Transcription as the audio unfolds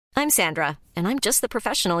I'm Sandra, and I'm just the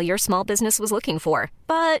professional your small business was looking for.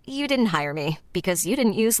 But you didn't hire me because you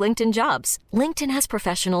didn't use LinkedIn Jobs. LinkedIn has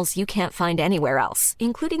professionals you can't find anywhere else,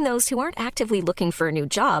 including those who aren't actively looking for a new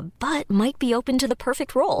job, but might be open to the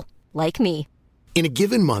perfect role, like me. In a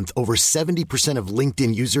given month, over 70% of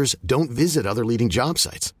LinkedIn users don't visit other leading job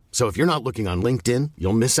sites. So if you're not looking on LinkedIn,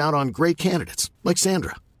 you'll miss out on great candidates like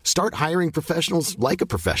Sandra. Start hiring professionals like a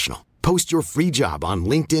professional. Post your free job on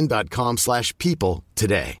linkedin.com/people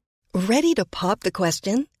today. Ready to pop the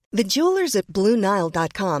question? The jewelers at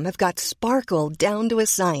BlueNile.com have got sparkle down to a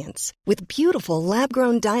science with beautiful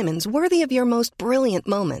lab-grown diamonds worthy of your most brilliant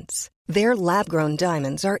moments. Their lab-grown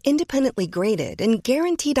diamonds are independently graded and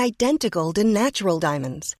guaranteed identical to natural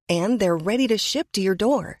diamonds, and they're ready to ship to your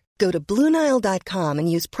door. Go to BlueNile.com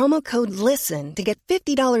and use promo code LISTEN to get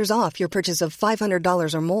 $50 off your purchase of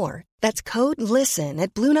 $500 or more. That's code LISTEN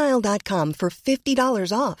at BlueNile.com for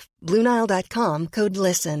 $50 off. BlueNile.com, code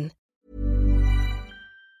LISTEN.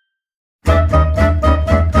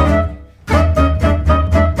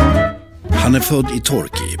 Han är född i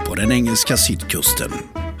Torquay på den engelska sydkusten.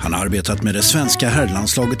 Han har arbetat med det svenska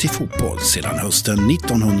herrlandslaget i fotboll sedan hösten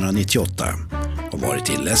 1998 och varit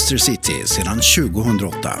i Leicester City sedan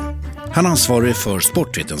 2008. Han ansvarar för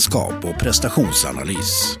sportvetenskap och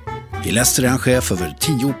prestationsanalys. I Leicester är han chef över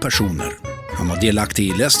 10 personer. Han var delaktig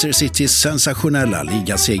i Leicester Citys sensationella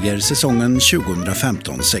ligaseger säsongen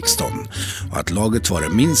 2015-16 och att laget var det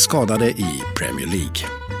minst skadade i Premier League.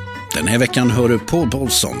 Den här veckan hör du Paul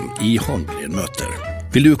Bolson i Holmgren möter.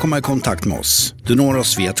 Vill du komma i kontakt med oss? Du når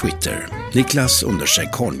oss via Twitter,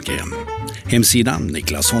 Niklas_Holmgren. Hemsidan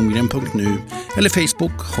niklasholmgren.nu eller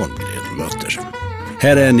Facebook Holmgren möter.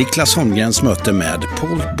 Här är Niklas Holmgrens möte med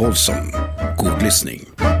Paul Bolson. God lyssning.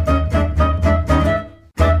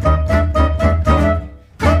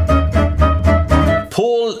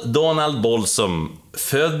 Paul Donald Bolson,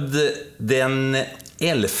 född den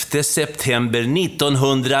 11 september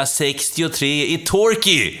 1963 i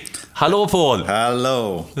Torquay. Hallå Paul.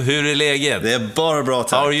 Hello. Hur är läget? Det är bara bra,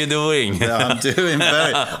 tack. How are you doing? I'm doing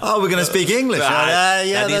very... Oh, we're gonna speak English.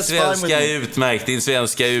 Yeah, din that's svenska är utmärkt. Din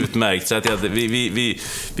svenska är utmärkt. Så att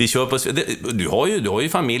vi kör på... Du har ju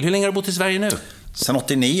familj. Hur länge har du bott i Sverige nu? Sen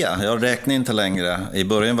 89. Jag räknar inte längre. I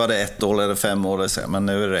början var det 1 år eller 5 år sedan, men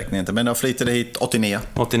nu räknar jag inte. Men jag flyttade hit 89.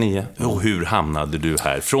 89. Och hur hamnade du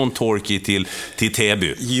här? Från Torquay till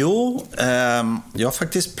Täby? Jo, jag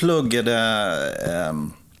faktiskt pluggade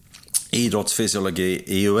idrottsfysiologi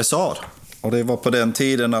i USA. Och det var på den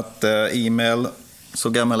tiden att e-mail, så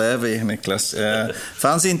gammal är vi, Niklas,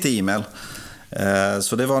 fanns inte e-mail.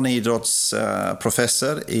 Så det var en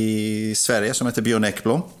idrottsprofessor i Sverige som heter Björn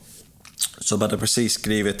Ekblom. Så hade precis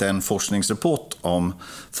skrivit en forskningsrapport om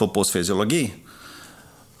fotbollsfysiologi.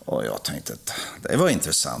 Och jag tänkte att det var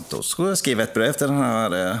intressant. Då skulle jag skriva ett brev till den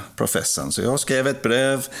här professorn. Så jag skrev ett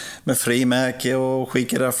brev med frimärke och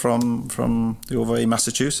skickade från jag var i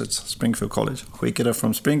Massachusetts, Springfield College. Skickade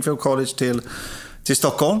från Springfield College till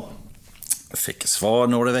Stockholm. Jag fick svar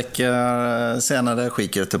några veckor senare,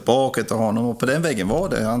 skickade tillbaka till honom och på den vägen var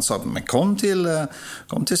det. Han sa, men kom till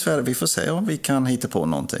Sverige, vi får se om vi kan hitta på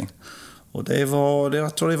någonting. Och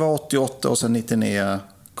jag tror det var 88 och sen 99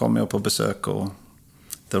 kom jag på besök och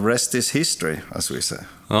the rest is history, as we say.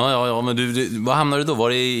 Ja, men du vad hamnade du då? Var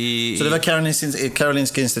det i... Så det var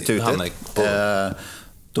Karolinska institutet.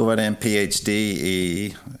 Då var det en PhD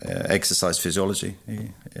i exercise physiology,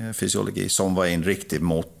 fysiologi som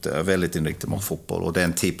var väldigt inriktad mot fotboll. Och det är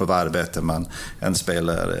en typ av arbete en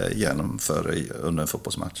spelare genomför under en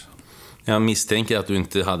fotbollsmatch. Jag misstänker att du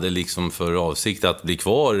inte hade liksom för avsikt att bli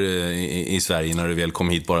kvar i Sverige när du väl kom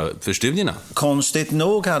hit bara för studierna. Konstigt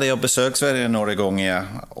nog hade jag besökt Sverige några gånger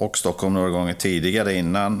och Stockholm några gånger tidigare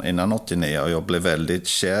innan 89 och jag blev väldigt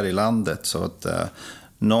kär i landet. Så att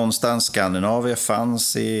någonstans Skandinavien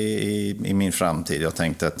fanns i min framtid. Jag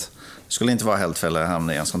tänkte att det skulle inte vara helt fel att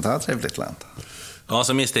hamna i en sånt här trevligt land. Ja,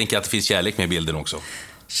 så misstänker jag att det finns kärlek med bilden också.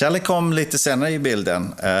 Kärlek kom lite senare i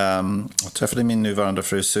bilden. Jag träffade min nuvarande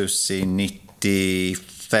fru Susie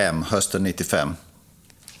hösten 95.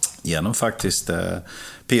 Genom faktiskt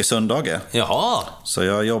Pia Sundhage. Jaha. Så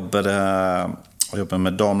jag jobbade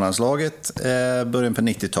med damlandslaget början på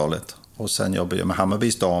 90-talet. Och sen jobbade jag med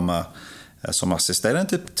Hammarbys damer som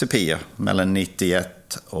assisterande till Pia mellan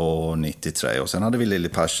 91 och 93. Och sen hade vi Lily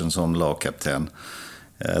Passion som lagkapten.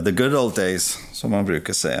 The good old days, som man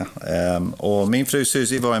brukar säga. Och min fru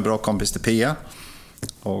Susie var en bra kompis till Pia.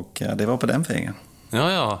 Och det var på den vägen.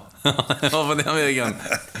 Ja, på den vägen.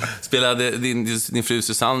 Spelade din fru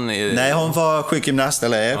Susanne? Nej, hon var sjukgymnast,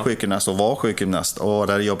 eller är sjukgymnast och var sjukgymnast. Och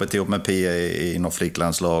där jobbat ihop med Pia i något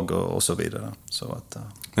flicklandslag och så vidare. Så att,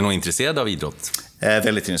 Men hon är intresserad av idrott?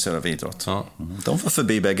 Väldigt intresserade av idrott. Ja. De var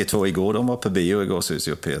förbi bägge två igår. De var på bio igår,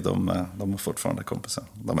 Susie och P. De är fortfarande kompisar.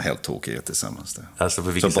 De är helt tokiga tillsammans. Alltså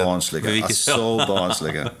så barnsliga. Så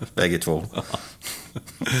barnsliga, bägge två.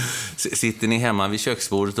 Sitter ni hemma vid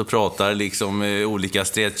köksbordet och pratar liksom olika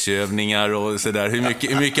stretchövningar och sådär? Hur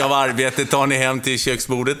mycket av arbetet tar ni hem till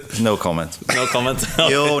köksbordet? No comment. No comment.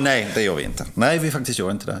 Jo, nej, det gör vi inte. Nej, vi faktiskt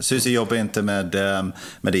gör inte det. Susie jobbar inte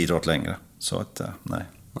med idrott längre. Så att, nej.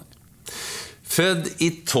 Född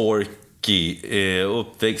i Torquay,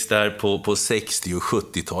 uppväxt där på 60- och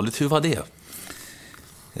 70-talet. Hur var det?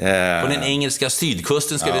 På den engelska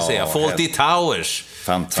sydkusten ska vi säga. Fawlty Towers.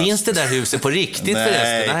 Finns det där huset på riktigt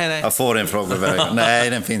förresten? Nej. Jag får en fråga. Nej,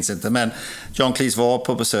 den finns inte. Men John Cleese var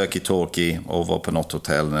på besök i Torquay och var på något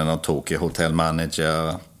hotell. Någon Torquay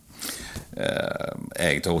hotellmanager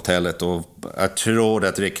ägde hotellet. Och jag tror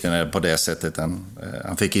att riktigt är på det sättet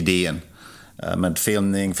han fick idén. Men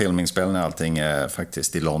filmingspelning och allting är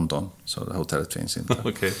faktiskt i London. Så hotellet finns inte.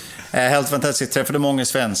 Okay. Helt fantastiskt. Jag träffade många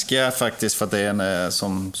svenskar faktiskt. För att det är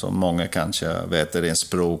som många kanske vet. Det är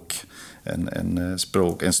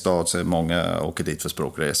en stad så många åker dit för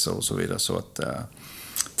språkresor och så vidare. Så att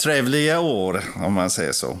trevliga år om man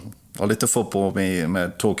säger så. Och lite fotboll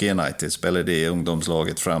med Torquay United. Spelade i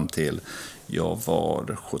ungdomslaget fram till jag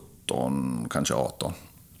var 17, kanske 18.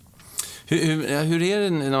 Hur är det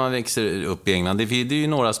när man växer upp i England? Det är ju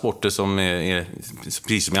några sporter som är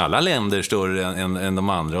precis som i alla länder större än de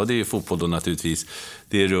andra. Och det är ju fotboll då naturligtvis.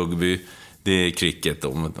 Det är rugby, det är cricket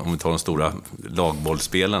om vi tar de stora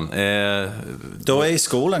lagbollspelen. Då i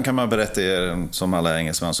skolan kan man berätta som alla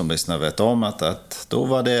engelsmän som lyssnar vet om att då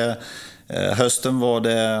var det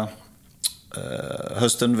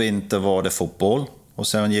hösten, vinter var det fotboll. Och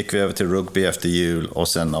sen gick vi över till rugby efter jul och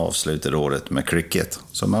sen avslutade året med cricket.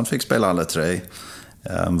 Så man fick spela alla tre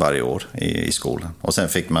varje år i skolan. Och sen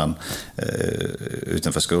fick man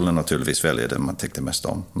utanför skolan naturligtvis välja det man tyckte mest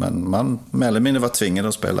om. Men man mer eller mindre var tvingad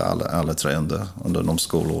att spela alla tre under de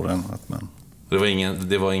skolåren.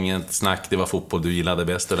 Det var inget snack, det var fotboll du gillade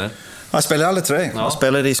bäst, eller? Jag spelade alla tre. Ja. Jag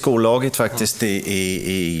spelade i skollaget faktiskt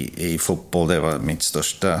i fotboll. Det var mitt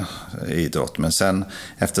största idrott. Men sen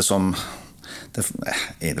eftersom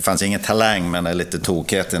det fanns ingen talang men lite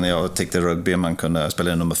tokighet när jag tyckte rugby man kunde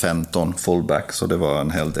spela nummer 15 fullback så det var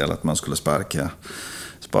en hel del att man skulle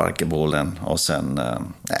sparka bollen och sen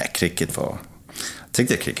cricket var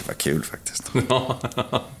tyckte cricket var kul faktiskt. Ja,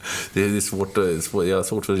 det är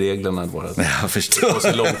svårt för reglerna bara. Jag förstår. Det var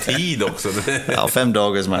så lång tid också. Ja, 5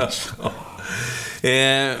 dagars match. Ja.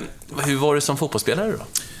 Hur var det som fotbollsspelare då?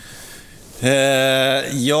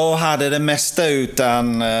 Jag hade det mesta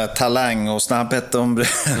utan talang och snabbhet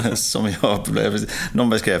som någon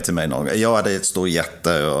beskrev till mig någon gång. Jag hade ett stort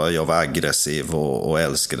hjärta och jag var aggressiv och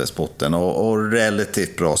älskade sporten och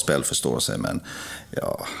relativt bra spelförståelse men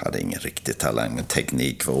jag hade ingen riktig talang med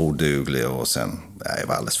teknik, var oduglig och sen jag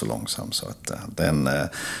var alldeles för långsam så att den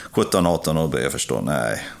 17-18 år började jag förstå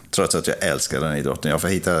trots att jag älskar den idrotten. Jag får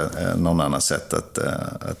hitta någon annan sätt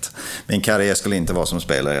att min karriär skulle inte vara som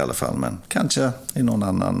spelare i alla fall men kanske i någon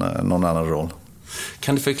annan roll.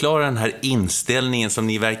 Kan du förklara den här inställningen som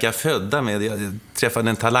ni verkar födda med? Jag träffade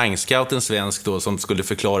en talangscout, en svensk då, som skulle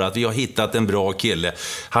förklara att vi har hittat en bra kille.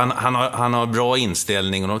 Han har bra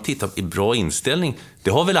inställning och de tittar på bra inställning.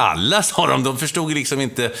 Det har väl alla, sa de. De förstod liksom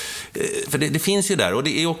inte. För det finns ju där. Och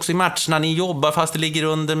det är också i matcherna ni jobbar fast det ligger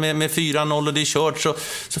under med 4-0 och det är kört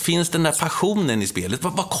så finns den där passionen i spelet.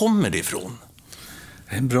 Var kommer det ifrån?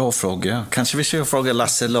 En bra fråga. Kanske vi ska fråga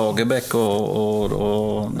Lasse Lagerbäck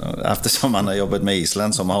och eftersom han har jobbat med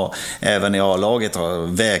Island som har även i A-laget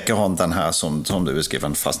väcker hon den här som du beskrev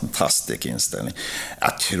en fantastisk inställning.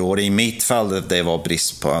 Jag tror i mitt fall det var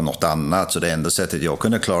brist på något annat så det enda sättet jag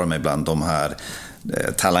kunde klara mig bland de här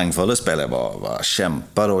talangfulla spelare var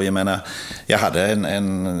kämpar och jag menar jag hade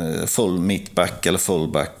en full mittback eller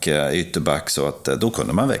fullback ytterback så att då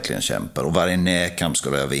kunde man verkligen kämpa och varje närkamp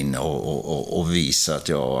skulle jag vinna och visa att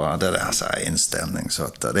jag hade den här inställning så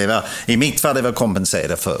att det var i mitt fall det var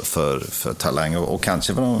kompenserat för talang och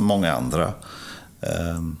kanske för många andra.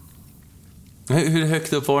 Hur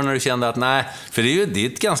högt upp var det när du kände att nej, för det är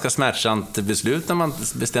ett ganska smärtsamt beslut när man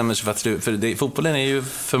bestämmer sig för att sluta, för fotbollen är ju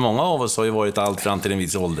för många av oss har ju varit allt fram till en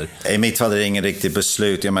viss ålder. I mitt fall är det ingen riktigt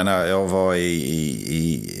beslut. Jag menar, jag var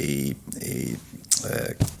i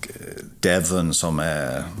Devon som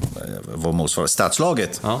är vår motsvarande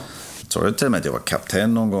stadslaget. Ja. Jag tror till och med att jag var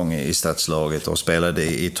kapten någon gång i stadslaget och spelade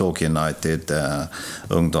i Torquay United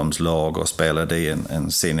ungdomslag och spelade i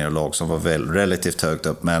en seniorlag som var relativt högt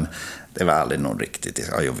upp men det var aldrig någon riktigt.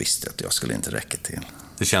 Jag visste att jag skulle inte räcka till.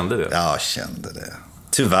 Du kände det? Ja, jag kände det.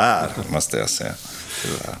 Tyvärr, måste jag säga.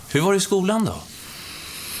 Tyvärr. Hur var det i skolan då?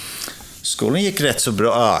 Skolan gick rätt så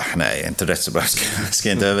bra. Nej, inte rätt så bra.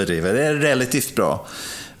 Ska inte överdriva. Det är relativt bra.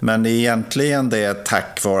 Men egentligen det är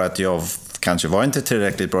tack vare att jag kanske var inte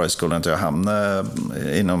tillräckligt bra i skolan att jag hamnade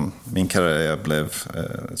inom min karriär. Jag blev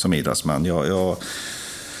som idrottsman. Jag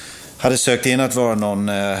hade sökt in att vara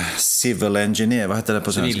någon civil engineer, vad heter det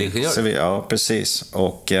på svenska? Civilingenjör. Ja, precis.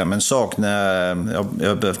 Men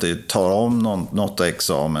jag behövde ta om något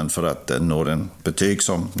examen för att nå en betyg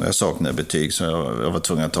som jag saknade betyg, så jag var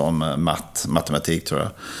tvungen att ta om matematik, tror jag.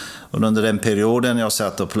 Och under den perioden jag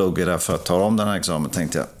satt och pluggade för att ta om den här examen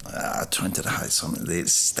tänkte jag tror inte det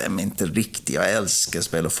stämmer inte riktigt. Jag älskar att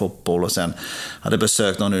spela fotboll, och sen hade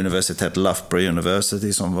besökt någon universitet, Loughborough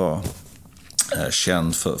University, som var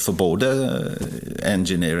känd för både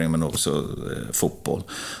engineering men också fotboll.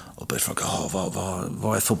 Och började fråga,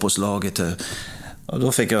 vad är fotbollslaget? Och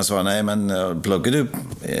då fick jag svara, nej men pluggar du,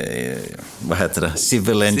 vad heter det?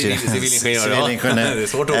 Civilingenjör. Det är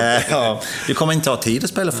svårt ord. Ja, du kommer inte ha tid att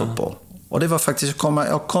spela fotboll. Och det var faktiskt,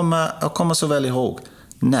 jag kommer så väl ihåg,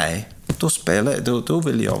 nej, då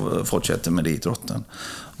vill jag fortsätta med idrotten.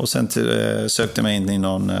 Och sen sökte mig in i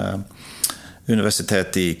någon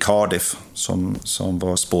universitet i Cardiff som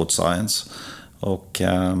var sports science. Och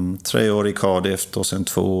 3 år i Cardiff och sen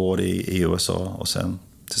 2 år i USA och sen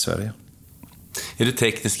till Sverige. Är du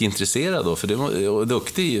tekniskt intresserad då? För du är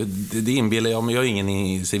duktig. Det inbillar jag, men jag är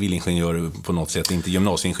ingen civilingenjör på något sätt, inte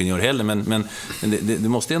gymnasieingenjör heller, men du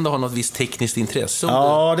måste ändå ha något visst tekniskt intresse.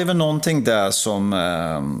 Ja, det var någonting där som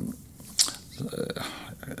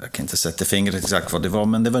jag kan inte sätta fingret exakt vad det var,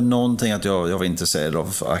 men det var någonting att jag var intresserad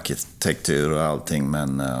av arkitektur och allting,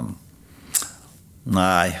 men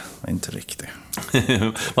nej, inte riktigt.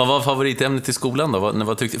 Vad var favoritämnet i skolan då?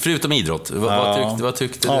 Vad tyckte, förutom idrott, vad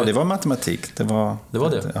tyckte du? Ja, det var matematik. Det var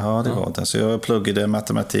det? Ja, det var det. Så jag pluggade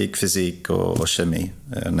matematik, fysik och kemi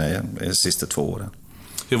de sista 2 åren.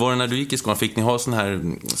 Hur var det när du gick i skolan? Fick ni ha sån här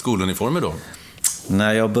skoluniformer då?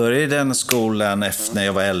 När jag började den skolan när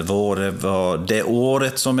jag var 11 år, det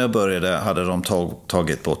året som jag började hade de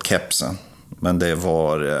tagit bort kepsen. Men det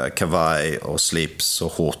var kavaj och slips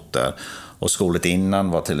och skjortor. Och skolet innan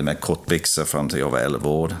var till och med kortbyxor fram till jag var 11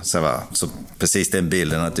 år. Så precis den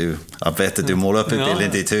bilden att du målar upp en bild i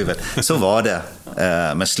ditt huvud. Så var det.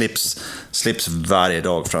 Med slips varje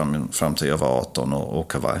dag fram till jag var 18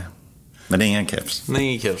 och kavaj. Men ingen keps. Nej,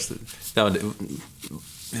 ingen keps. Ja,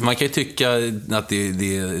 man kan ju tycka att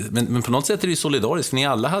men på något sätt är det ju solidariskt, för ni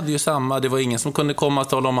alla hade ju samma, det var ingen som kunde komma och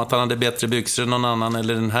tala om att han hade bättre byxor än någon annan,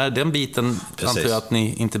 eller den biten. Precis. Antar jag att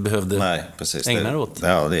ni inte behövde ägna er åt.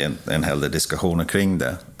 Ja, det är en hel del diskussioner kring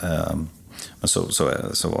det, men så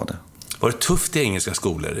var det. Var det tufft i engelska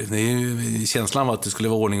skolor? Det är ju känslan av att det skulle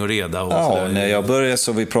vara ordning och reda. Och ja, när jag började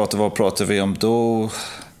så vad pratade vi om då?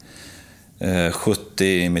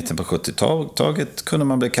 I mitten på 70-talet kunde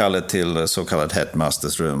man bli kallad till så kallad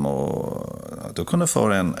headmasters room, och då kunde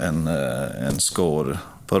få en skår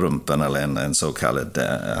på rumpen eller en så kallad,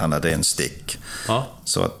 han hade en stick. Ja.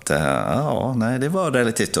 Så att det var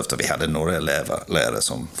relativt tufft, och vi hade några lärare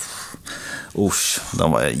som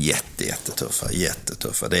de var jättetuffa.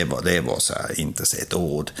 Det var så här, inte så ett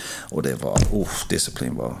ord, och det var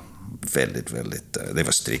disciplin var väldigt, det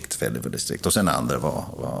var strikt, väldigt strikt. Och sen andra var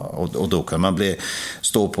och då kan man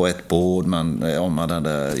stå på ett bord om man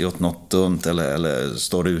hade gjort något dumt eller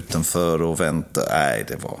står utanför och vänta. Nej,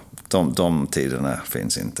 det var de tiderna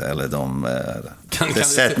finns inte, eller det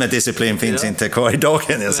sätt med disciplin finns inte kvar idag,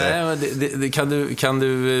 kan jag säga. Nej, kan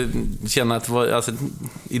du känna att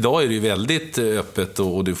idag är det ju väldigt öppet,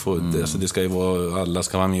 och du får det ska ju vara, alla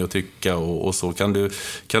ska vara med och tycka och så.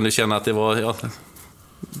 Kan du känna att det var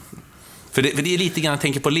För det är lite grann, jag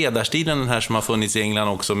tänker på ledarstilen, den här som har funnits i England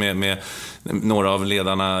också, med några av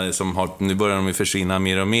ledarna som nu börjar de försvinna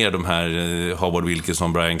mer och mer, de här Howard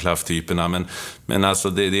Wilkinson, Brian Clough-typerna, men alltså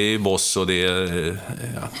det är ju boss, och det är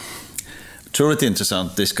Otroligt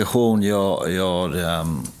intressant diskussion. Jag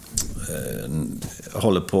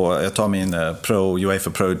håller på, jag tar min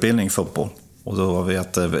UEFA Pro-utbildning i fotboll, och då har vi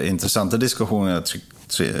haft intressanta diskussioner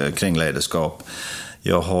kring ledarskap.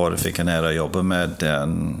 Jag fick en ära att jobba med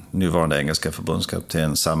den nuvarande engelska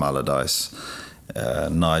förbundskapten Sam Allardyce,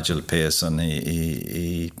 Nigel Pearson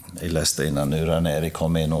i Leicester innan nu Ranieri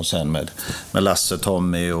kom in, och sen med Lasse,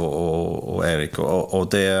 Tommy och Erik, och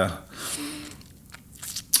det,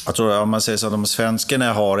 jag tror, om man säger så, de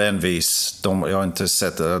svenskarna har en viss, jag har inte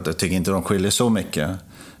sett, jag tycker inte de skiljer så mycket,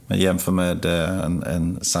 men jämför med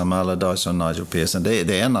en Sam Allardyce och Nigel Pearson,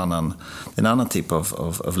 det är en annan typ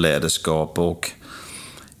av ledarskap. Och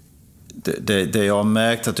det jag har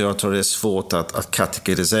märkt att jag tror det är svårt att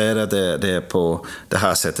kategorisera det på det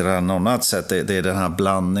här sättet eller något annat sätt. Det är den här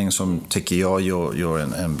blandning som tycker jag gör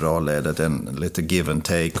en bra ledare. Den lite give and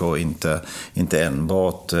take och inte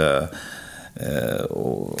enbart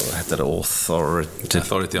och heter det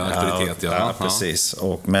auktoritet, ja, precis.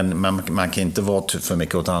 Men man kan inte vara för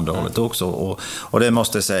mycket åt andra hållet också. Och det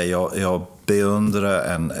måste jag säga, jag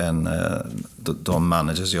beundrar de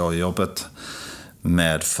managers jag har jobbat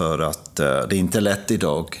med, för att det är inte lätt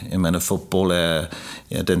idag. Jag menar, fotboll är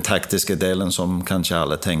den taktiska delen som kanske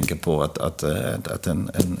alla tänker på, att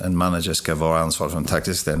en manager ska vara ansvarig för den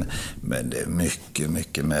taktiska delen. Men det är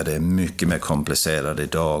mycket mer komplicerat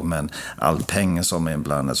idag, men all pengar som är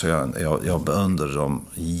inblandad, så jag beundrar dem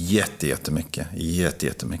jättemycket.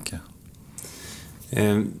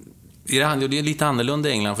 Iran, det är lite annorlunda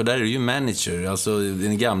i England, för där är det ju manager, alltså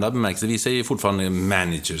den gamla bemärkelsen. Vi säger ju fortfarande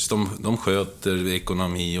managers, de sköter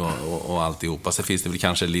ekonomi och alltihopa. Så finns det väl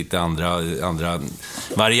kanske lite andra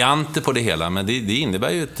varianter på det hela, men det innebär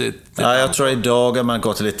ju jag tror idag har man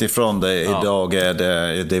gått lite ifrån det. Idag är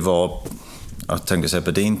det var... Jag tänkte säga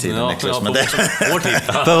på din tid, Niklas, men på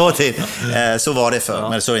vår tid. Så var det för,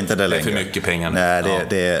 men så är inte det längre. Det är för mycket pengar. Nej,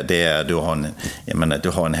 du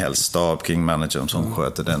har en hel stab kring managern som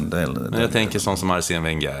sköter den delen. Men jag tänker sånt som Arsene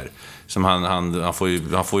Wenger, som han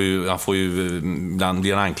får ju ibland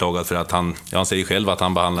bli anklagad för att han säger själv att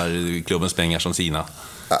han behandlar klubbens pengar som sina.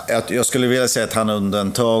 Jag skulle vilja säga att han är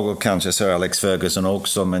undantag, och kanske Sir Alex Ferguson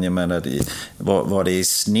också, men jag menar, var det i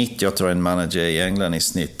snitt, jag tror en manager i England i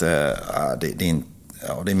snitt, det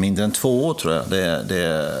är mindre än 2 år, tror jag. Det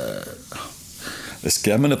är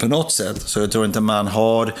skrämmande på något sätt. Så jag tror inte man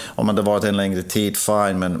har, om man hade varit en längre tid,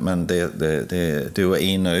 fine, men du är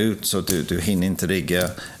in och ut, så du hinner inte rigga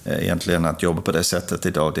egentligen att jobba på det sättet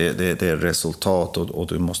idag. Det är resultat, och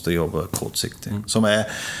du måste jobba kortsiktigt. Som är,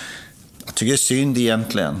 jag tycker det är synd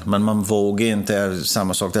egentligen, men man vågar inte.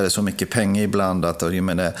 Samma sak, där är så mycket pengar ibland, att jag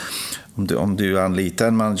menar, om du anlitar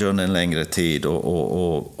en manager under en längre tid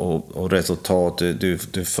och resultat, du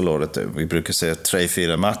förlorat, vi brukar säga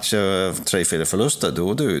 3-4 matcher, 3-4 förluster,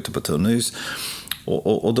 då är du ute på tunnhus.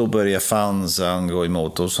 Och då börjar fansen gå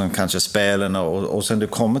emot, och sen kanske spelarna, och sen du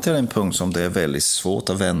kommer till en punkt som det är väldigt svårt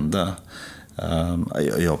att vända.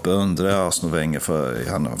 Jag beundrar Arsene Wenger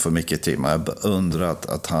för mycket tid, men jag beundrar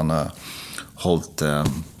att han har hållit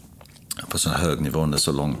på så hög nivå under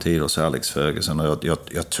så lång tid, och så Alex Ferguson, och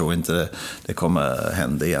jag tror inte det kommer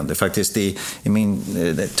hända igen. Det är faktiskt i min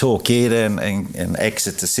Torquay, en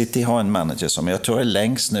Exeter City har en manager som jag tror är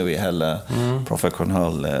längst nu i hela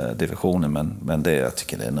professionell divisionen, men jag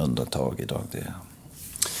tycker det är en undantag idag.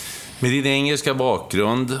 Med din engelska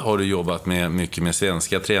bakgrund har du jobbat mycket med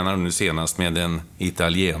svenska tränare, och nu senast med en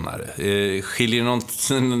italienare. Skiljer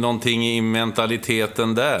någonting i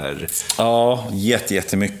mentaliteten där? Ja,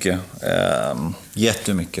 jättemycket.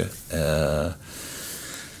 Jättemycket.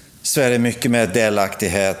 Sverige är mycket mer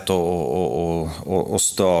delaktighet, och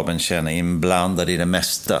staben känner inblandad i det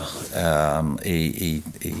mesta.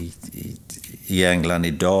 I England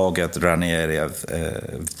idag att Ranieri är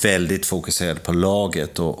väldigt fokuserad på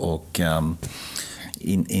laget, och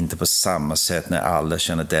inte på samma sätt när alla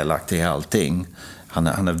känner delaktig i allting.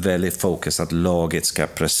 Han är väldigt fokuserad att laget ska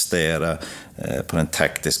prestera på den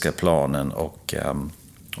taktiska planen, och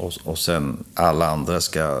sen alla andra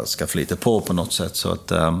ska flyta på något sätt. Så att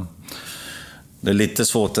det är lite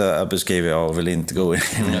svårt att beskriva, jag vill inte gå in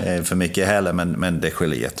för mycket heller, men det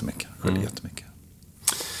skiljer jättemycket.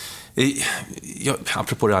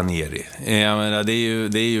 Apropå Ranieri, jag menar, det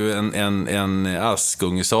är ju en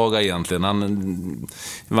Askungesaga egentligen. Han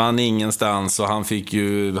vann ingenstans, och han fick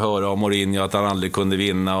ju höra av Mourinho att han aldrig kunde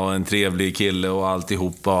vinna, och en trevlig kille och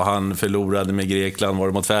alltihopa, och han förlorade med Grekland, var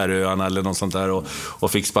det mot Färöarna eller något sånt där,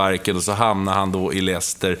 och fick sparken, och så hamnade han då i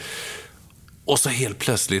Leicester, och så helt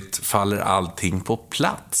plötsligt faller allting på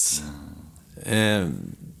plats.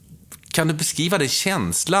 Kan du beskriva det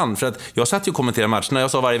känslan? För att jag satt ju och kommenterade matcherna.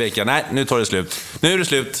 Jag sa varje vecka, nej, nu tar det slut. Nu är det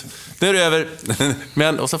slut. Nu är det över.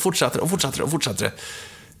 Men, och så fortsatte det.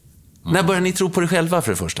 När började ni tro på det själva,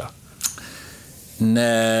 för det första?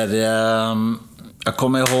 Jag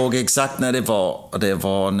kommer ihåg exakt när det var. Det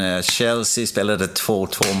var när Chelsea spelade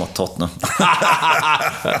 2-2 mot Tottenham.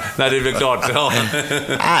 När det blev klart. Ja.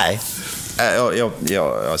 Nej.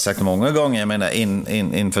 Jag har sagt det många gånger, jag menar,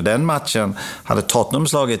 inför den matchen hade Tottenham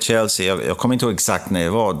slagit Chelsea, jag kommer inte ihåg exakt när det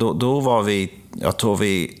var, då var vi,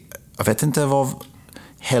 jag vet inte, det var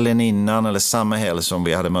helgen innan eller samma helg som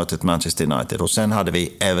vi hade mötet Manchester United, och sen hade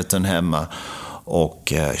vi Everton hemma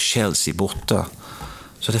och Chelsea borta.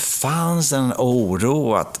 Så det fanns en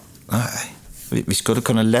oro att nej, vi skulle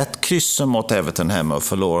kunna lätt kryssa mot Everton hemma och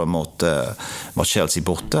förlora mot Chelsea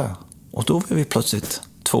borta. Och då var vi plötsligt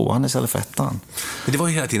 2:an istället för 1:an. Men det var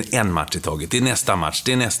ju hela tiden en match i taget. Det är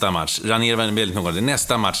nästa match. Ranieri var väldigt noga. Det är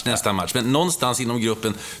nästa match. Men någonstans inom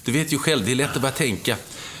gruppen, du vet ju själv, det är lätt att bara tänka.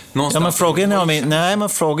 Ja, men frågan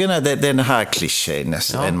är det är den här klichén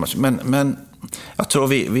nästan. Ja. Men jag tror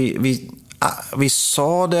vi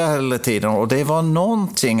sa det hela tiden, och det var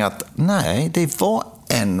någonting att det var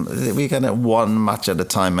vi kan one match at a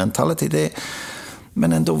time mentality.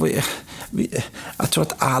 Men ändå jag tror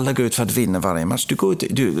att alla går ut för att vinna varje match.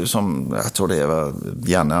 Som jag tror det var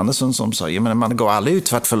Janne Andersson som sa, man går aldrig ut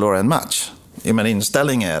för att förlora en match.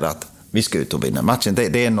 Inställningen är att vi ska ut och vinna matchen.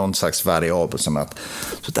 Det är någon slags variabel som att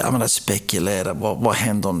så där man spekulerar, vad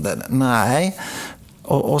händer om det? Nej.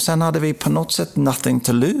 Och sen hade vi på något sätt nothing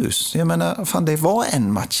to lose. Det var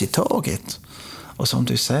en match i taget. Och som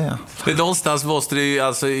du säger. Men någonstans måste det ju,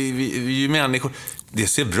 alltså, vi människor, det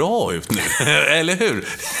ser bra ut nu, eller hur?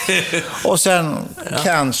 Och sen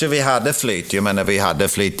kanske vi hade flyt. Vi hade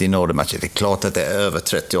flyt i några matcher. Det är klart att det är över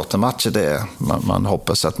 38 matcher. Man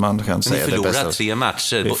hoppas att man kan säga det bästa. Vi förlorar 3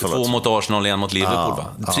 matcher. 2 mot Arsenal och 1 mot Liverpool.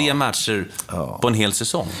 Va? 3 matcher på en hel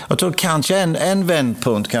säsong. Jag tror kanske en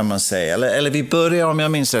vändpunkt kan man säga. Eller vi börjar, om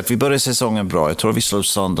jag minns rätt, vi börjar säsongen bra. Jag tror vi slog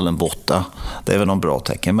Sunderland borta. Det är väl någon bra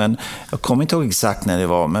tecken. Men jag kommer inte ihåg exakt när det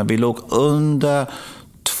var. Men vi låg under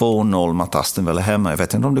 2-0 mot Aston Villa hemma. Jag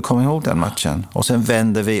vet inte om du kommer ihåg den matchen. Och sen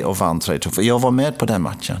vände vi och vann 3-2. Jag var med på den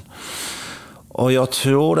matchen. Och jag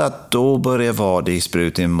tror att då började Vardy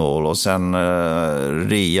spruta in mål. Och sen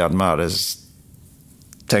Riyad Mahrez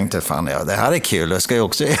tänkte, fan, det här är kul. Jag ska ju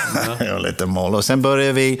också göra lite mål. Och sen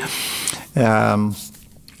började vi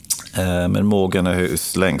med Morgan och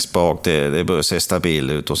Hus längst bak. Det började se stabil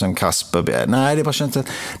ut. Och sen Kasper. Nej, det var inte...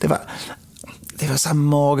 Det var så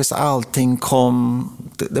magiskt, allting kom,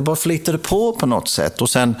 det bara flyttade på något sätt. Och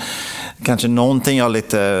sen kanske någonting jag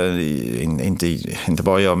lite, inte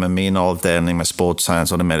bara jag med min avdelning med Sports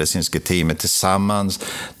Science och det medicinska teamet tillsammans,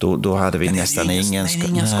 då hade vi nästan ingen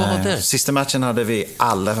skador. Sista matchen hade vi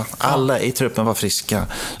alla i truppen var friska.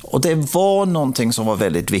 Och det var någonting som var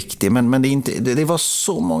väldigt viktigt, men det var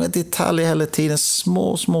så många detaljer hela tiden,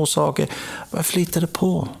 små saker. Vad flyttade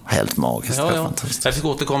på? Helt magiskt. Ja. Jag fick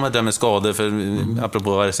återkomma där med skador, för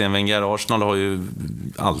apropå Arsene Wenger, Arsenal har ju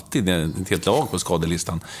alltid ett helt lag på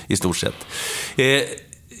skadelistan i stort sett.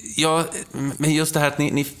 Men just det här att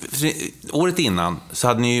ni året innan så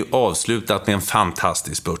hade ni ju avslutat med en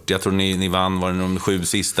fantastisk spurt. Jag tror ni vann, var det de 7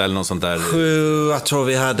 sista eller något sånt där? 7, jag tror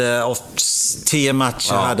vi hade 10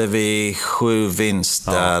 matcher hade vi 7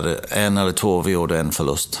 vinster, 1 eller 2 vi gjorde en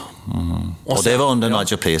förlust. Och det var under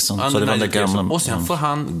Nigel Pearson. Så det var det gamla. Och sen får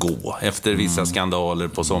han gå efter vissa skandaler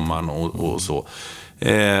på sommaren och så.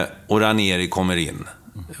 Och Ranieri kommer in.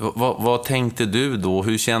 Vad tänkte du då?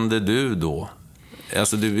 Hur kände du då?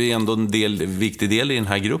 Alltså, du är ändå en viktig del i den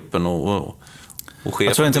här gruppen och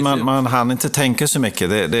jag tror inte man hann inte tänka så mycket.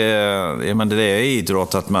 Det är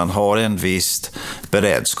idrott att man har en viss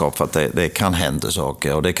beredskap för att det kan hända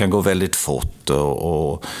saker och det kan gå väldigt fort.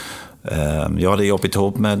 Jag hade jobbat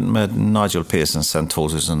ihop med Nigel Pearson sedan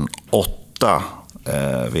 2008.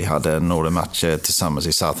 Vi hade några matcher tillsammans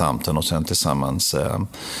i Southampton och sen tillsammans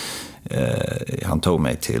han tog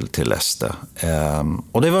mig till Leicester.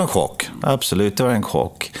 Och det var en chock. Absolut, det var en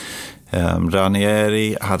chock.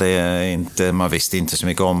 Ranieri man visste inte så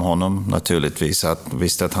mycket om honom naturligtvis.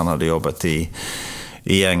 Visste att han hade jobbat i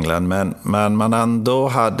England, men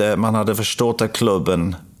man hade förstått att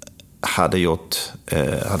klubben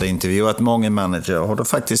hade intervjuat många manager och då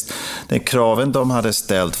faktiskt den kraven de hade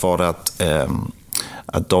ställt var att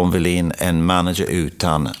de ville in en manager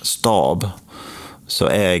utan stab. Så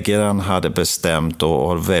ägaren hade bestämt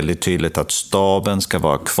och väldigt tydligt att staben ska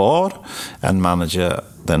vara kvar. Den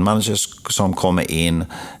manager som kommer in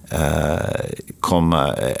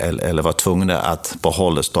eller var tvungna att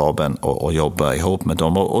behålla staben och jobba ihop med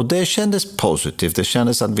dem. Och det kändes positivt. Det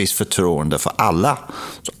kändes ett visst förtroende för alla.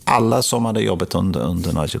 Så alla som hade jobbat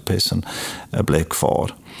under Nigel Pearson blev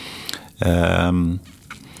kvar.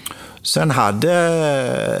 Sen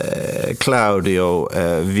hade Claudio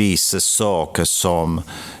vissa saker som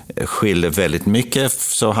skilde väldigt mycket,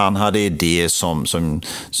 så han hade idéer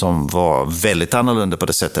som var väldigt annorlunda på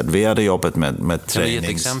det sättet. Vi hade jobbat med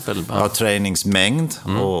träningsmängd.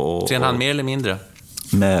 3,5 mer eller mindre?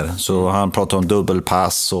 mer. Så han pratar om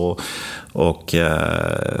dubbelpass och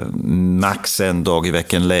max en dag i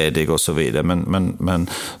veckan ledig och så vidare. Men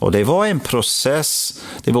och det var en process.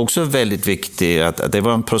 Det var också väldigt viktigt att det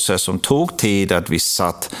var en process som tog tid, att vi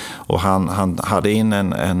satt och han hade in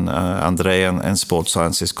en sports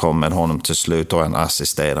scientist, kom med honom till slut och en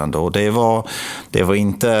assisterande, och det var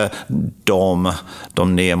inte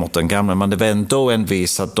de ner mot den gamla, men det var ändå en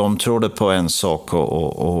vis att de trodde på en sak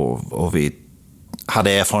och vi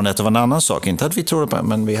hade erfarenhet av en annan sak. Inte att vi trodde på,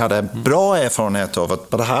 men vi hade bra erfarenhet av att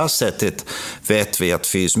på det här sättet vet vi att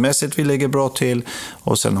fysmässigt vi ligger bra till,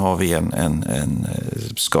 och sen har vi en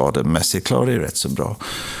skademässigt klarar det rätt så bra.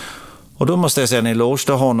 Och då måste jag säga en eloge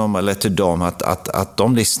till honom eller till dem att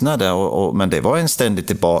de lyssnade, men det var en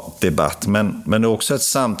ständig debatt, men också att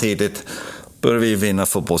samtidigt började vi vinna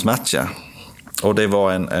fotbollsmatcher, och det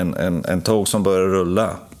var en tåg som började rulla,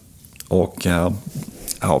 och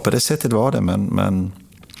ja, på det sättet var det, men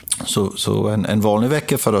så en vanlig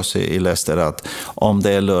vecka för oss i Leicester att om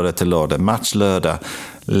det är lördag till lördag, match lördag,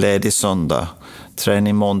 ledig söndag,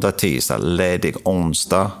 träning måndag, tisdag, ledig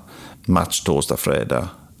onsdag, match torsdag, fredag,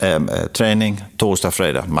 träning torsdag,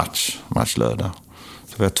 fredag, match lördag.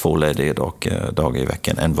 Så vi har 2 lediga dagar i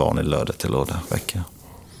veckan, en vanlig lördag till lördag vecka.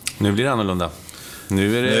 Nu blir det annorlunda.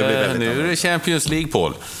 Nu är det Champions League,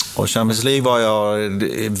 Paul. Och Champions League var jag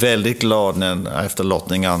väldigt glad efter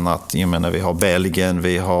lottning annat. Jag menar, vi har Belgien,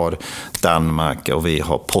 vi har Danmark och vi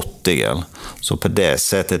har Portugal. Så på det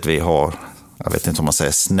sättet vi har, jag vet inte om man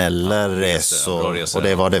säger, snälla resor. Och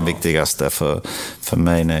det var det viktigaste för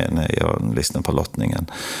mig när jag lyssnade på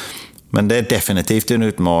lottningen. Men det är definitivt en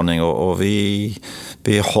utmaning, och vi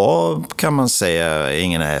har, kan man säga,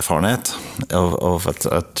 ingen erfarenhet av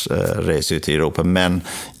att resa ut i Europa. Men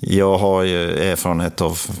jag har ju erfarenhet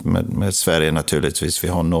av med Sverige naturligtvis. Vi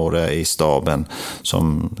har några i staben,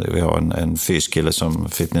 vi har en fyskille som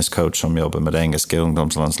fitnesscoach som jobbar med det engelska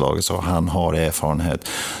ungdomslandslaget, så han har erfarenhet.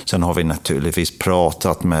 Sen har vi naturligtvis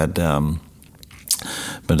pratat med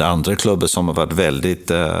andra klubbar som har varit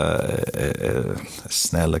väldigt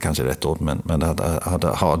snälla, kanske rätt ord, men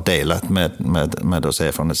har delat med oss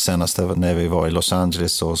erfarenhet. Senast när vi var i Los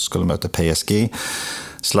Angeles och skulle möta PSG,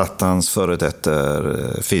 Zlatans före detta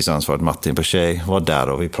fysansvarig Martin Boucher var där,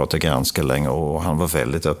 och vi pratade ganska länge, och han var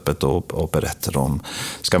väldigt öppet och berättade om,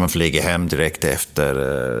 ska man flyga hem direkt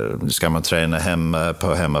efter, ska man träna hem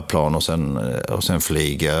på hemmaplan och sen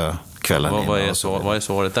flyga kvällen innan. Vad är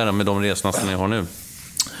svaret där med de resorna som ni har nu?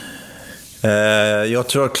 Jag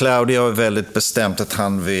tror att Claudio är väldigt bestämt att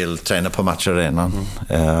han vill träna på matcharenan.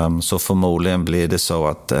 Så förmodligen blir det så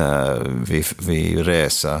att vi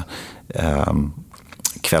reser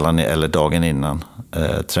kvällen eller dagen innan,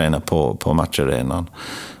 tränar på matcharenan.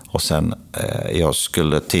 Och sen jag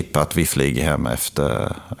skulle tippa att vi flyger hem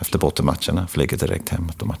efter bortamatcherna, flyger direkt hem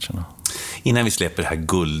efter matcherna. Innan vi släpper det här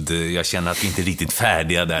guld, jag känner att vi inte är riktigt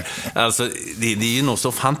färdiga där. Alltså, det är ju något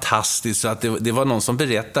så fantastiskt, så att det var någon som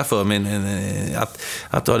berättade för mig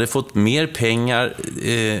att du hade fått mer pengar,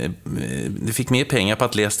 du fick mer pengar på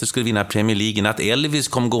att Leicester skulle vinna Premier League än att Elvis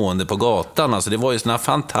kom gående på gatan. Alltså, det var ju såna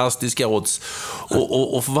fantastiska odds.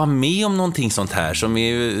 Och få vara med om någonting sånt här som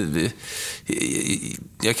är...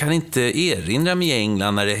 Jag kan inte erinra mig i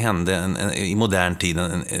England när det hände i modern tid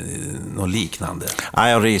något liknande. Ja,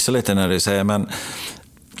 jag ryser lite när du säger, men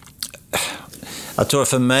jag tror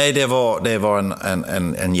för mig det var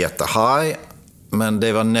en jättehaj, men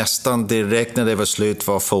det var nästan direkt när det var slut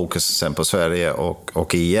var fokus sen på Sverige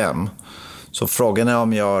och EM. Så frågan är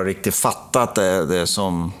om jag riktigt fattat det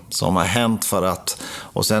som har hänt, för att,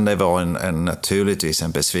 och sen det var naturligtvis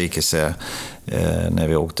en besvikelse när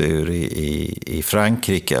vi åkte ur i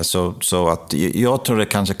Frankrike, så att jag tror det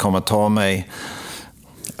kanske kommer ta mig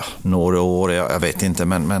några år, jag vet inte,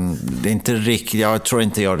 men det är inte riktigt, jag tror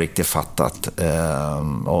inte jag riktigt fattat.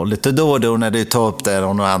 Och lite då och då när du tar upp det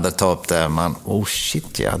och några andra tar upp det, man,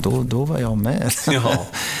 då var jag med. Ja.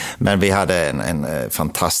 Men vi hade en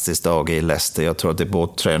fantastisk dag i Leicester. Jag tror att det bor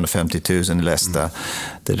 350 000 i Leicester.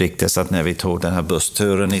 Det riktigt att när vi tog den här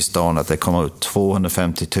bussturen i stan att det kom ut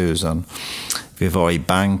 250 000. Vi var i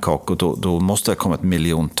Bangkok, och då måste det ha kommit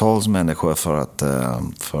miljontals människor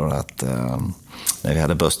för att när vi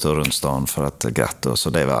hade busstur runt stan för att gratta. Så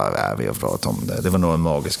det var, vi har pratat om det. Det var några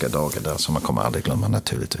magiska dagar där som man kommer aldrig glömma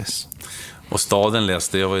naturligtvis. Och staden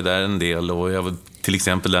läste, jag var ju där en del, och jag var till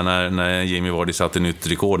exempel där när Jamie Vardy satte nytt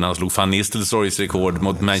rekord, när han slog Van Nistelrooys rekord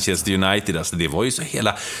mot Manchester United. Alltså det var ju så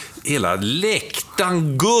hela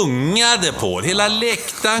läktaren gungade på. Hela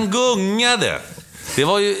läktaren gungade. Det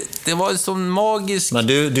var ju så magiskt. Men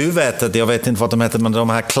du vet att, jag vet inte vad de heter, men de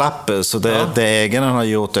här klapper, så det ägarna har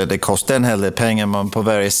gjort det kostar en hel del pengar man på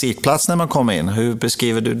varje sittplats när man kommer in. Hur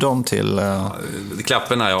beskriver du dem till?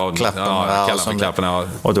 Klapparna, klapparna.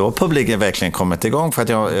 Och då har publiken verkligen kommit igång, för att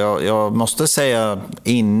jag måste säga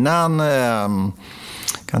innan...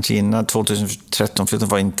 Kanske innan 2013-14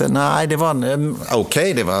 var inte... Nej, det var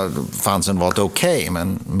okej. Fansen var okej,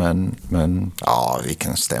 men ja,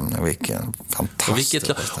 vilken stämning, vilken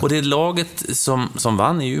fantastisk... Och det laget som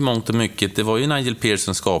vann är ju mångt och mycket. Det var ju Nigel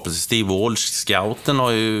Pearsons skapelse. Steve Walsh, scouten,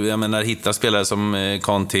 har ju, jag menar, hittat spelare som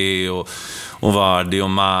Conte och Vardy och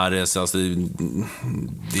Mahrez. Alltså,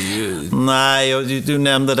 det är ju... Nej, du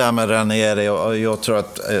nämnde det där med Ranieri, och jag tror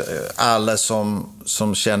att alla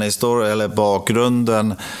som känner historia eller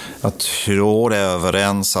bakgrunden, jag tror är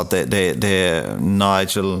överens att det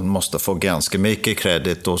Nigel måste få ganska mycket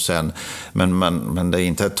kredit, och sen, men det är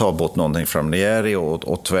inte att ta bort någonting från Ranieri,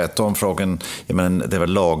 och tvärtom frågan, jag menar, det var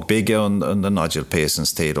lagbygge under Nigel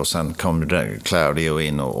Pearsons tid, och sen kom Claudio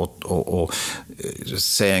in och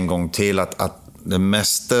se en gång till att det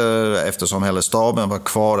mesta, eftersom hela staben var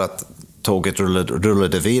kvar, att tåget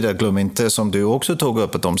rullade vidare. Glöm inte, som du också tog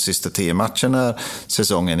upp, att de sista 10 matcherna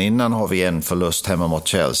säsongen innan har vi en förlust hemma mot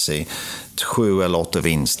Chelsea, 7 eller 8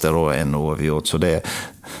 vinster och en oavgjort. Så det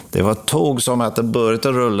var tåg som att det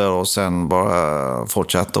började rulla och sen bara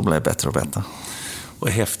fortsatte och blev bättre och bättre. Och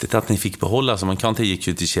häftigt att ni fick behålla, så man kan inte gick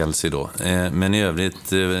ju till Chelsea då. Men i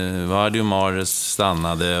övrigt, Vardy och Mahrez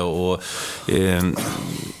stannade, och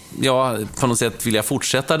ja, på något sätt vill jag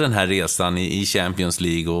fortsätta den här resan i Champions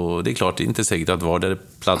League, och det är klart, det är inte säkert att Vardy hade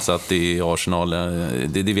platsat i Arsenal,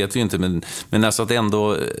 det vet vi ju inte, men alltså att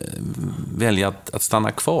ändå välja att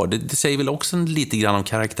stanna kvar, det säger väl också lite grann om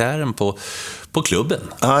karaktären på klubben.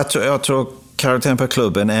 Ja, jag tror karaktären på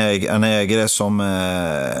klubben är en ägare som,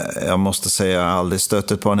 jag måste säga, aldrig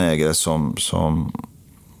stöttet på en ägare som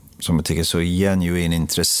jag tycker är så genuint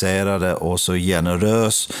intresserade och så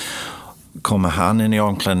generös. Kommer han in i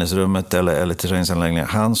omklädningsrummet eller till träningsanläggningen,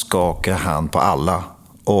 han skakar hand på alla,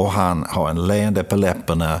 och han har en leende på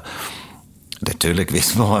läpparna. Det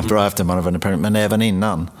tydligtvis var en bra efter man har vunnit, men även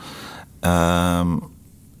innan.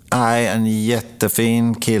 En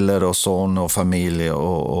jättefin kille och son och familj,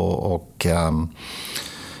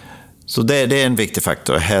 så det är en viktig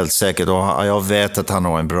faktor, helt säkert. Och jag vet att han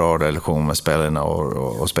har en bra relation med spelarna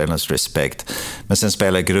och spelarnas respekt. Men sen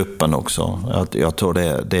spelar gruppen också. Jag tror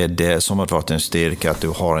det är det som har varit en styrka, att du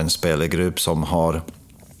har en spelargrupp som har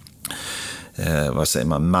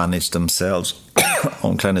managed themselves.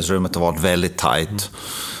 Omklädningsrummet har varit väldigt tight.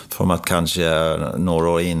 Från att kanske några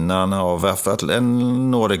år innan har varit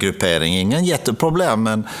några gruppering. Ingen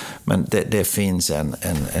jätteproblem, men det finns en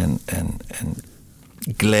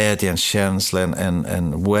glädje, en känsla,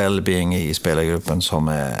 en well-being i spelargruppen som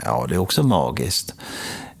är, det är också magiskt.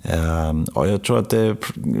 Och jag tror att det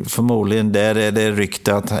förmodligen det är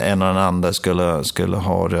rykte att en och en annan skulle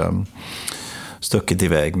ha stuckit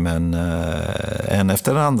iväg, men en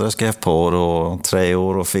efter den andra skrev på, och 3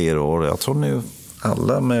 år och 4 år. Jag tror nu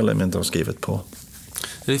alla medlemmar har skrivit på.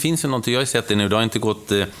 Det finns ju någonting, jag har sett det nu, det har inte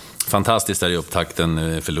gått fantastiskt där i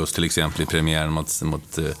upptakten, förlust till exempel i premiären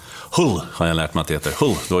mot Hull, har jag lärt mig att det heter.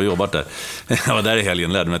 Hull, du har jobbat där. Jag var där i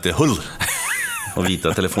helgen, lärde mig att det är Hull. Och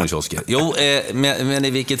vita telefonkiosker. Jo, men i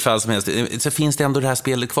vilket fall som helst, så finns det ändå det här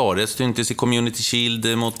spelet kvar. Det styntes i Community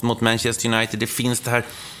Shield mot Manchester United. Det finns det här,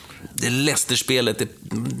 det Leicester-spelet,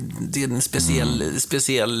 det är en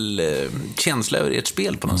speciell känsla över ert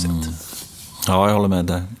spel på något sätt. Ja, jag håller med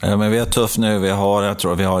dig. Men vi är tuff nu. Jag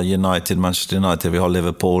tror vi har United, Manchester United, vi har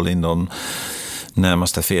Liverpool in de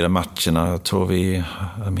närmaste 4 matcherna.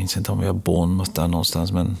 Jag minns inte om vi har Bournemouth där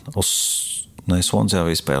någonstans, men Swansea har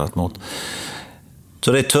vi spelat mot.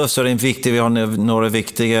 Så det är tufft, så det är viktigt. Vi har några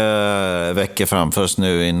viktiga veckor framför oss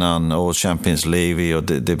nu innan och Champions League och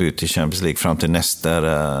debut i Champions League fram till nästa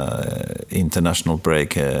international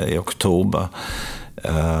break i oktober.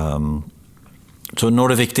 Så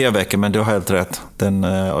några viktiga veckor, men du har helt rätt.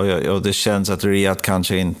 Och det känns att Riyad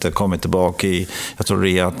kanske inte kommer tillbaka jag tror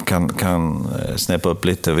Riyad kan snäppa upp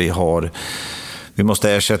lite. Vi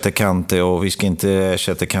måste ersätta Kante, och vi ska inte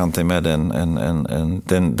ersätta Kante med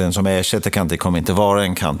den som ersätter Kante kommer inte vara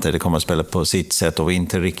en Kante. Det kommer att spela på sitt sätt, och vi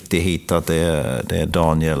inte riktigt hittat det är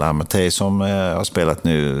Daniel Amatei som har spelat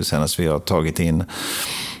nu senast vi har tagit in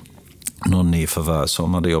någon ny förvärv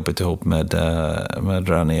som hade jobbat ihop med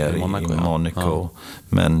Ranieri i Monaco,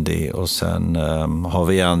 Mendy, och sen har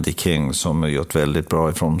vi Andy King som har gjort väldigt bra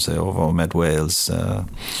ifrån sig och var med Wales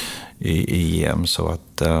i EM, så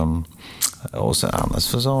att och sen annars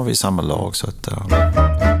så har vi samma lag, så att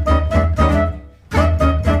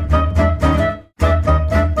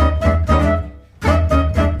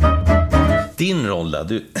roll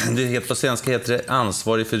då? Du heter på svenska heter det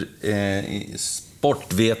ansvarig för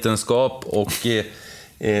sportvetenskap och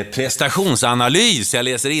prestationsanalys. Jag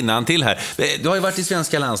läser innantill här. Du har ju varit i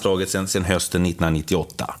svenska landslaget sedan hösten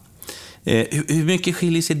 1998. Hur mycket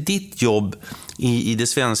skiljer sig ditt jobb i det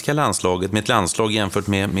svenska landslaget med ett landslag jämfört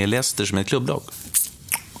med Leicester som är ett klubblag?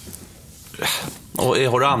 Och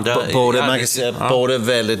har du andra... Både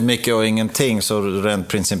väldigt mycket och ingenting, så rent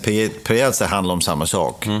principiellt så handlar om samma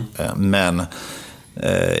sak. Men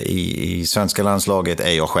i svenska landslaget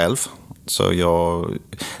är jag själv. Så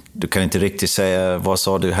du kan inte riktigt säga, vad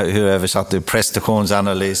sa du, hur översatte du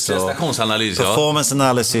prestationsanalys performance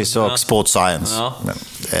analysis och sports science. Ja.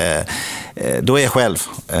 Då är jag själv.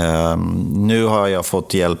 Nu har jag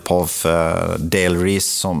fått hjälp av Dale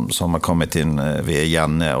Reese som har kommit in via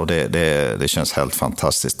Janne, och det känns helt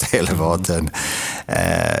fantastiskt. Det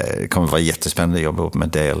kommer vara jättespännande att jobba upp med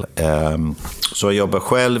Dale. Så jag jobbar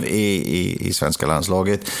själv i svenska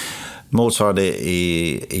landslaget. Motsvarande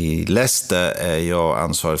i Leicester är jag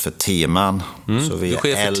ansvarig för 10 man. Så vi är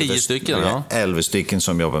chef för 10 stycken. Vi är 11 stycken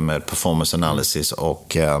som jobbar med performance analysis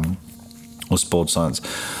och sports science.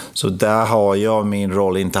 Så där har jag min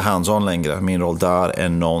roll inte hands-on längre. Min roll där är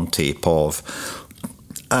någon typ av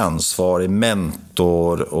ansvarig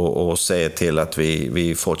mentor och se till att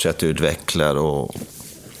vi fortsätter utveckla.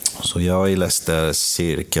 Så jag är i Leicester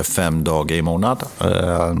cirka 5 dagar i månad.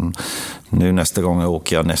 Nu nästa gång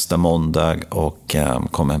åker jag nästa måndag och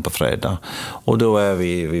kommer hem på fredag. Och då är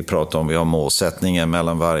vi pratar om, vi har målsättningar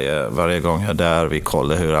mellan varje gång jag är där. Vi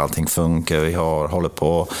kollar hur allting funkar.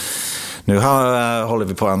 Nu håller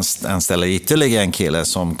vi på att anställa ytterligare en kille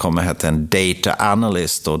som kommer heta en data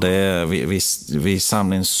analyst. Och vi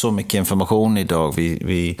samlar in så mycket information idag.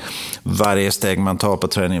 Varje steg man tar på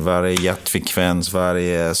träning, varje hjärtfrekvens,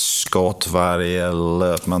 varje skott, varje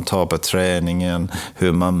löp man tar på träningen,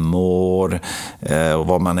 hur man mår och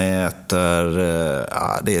vad man äter.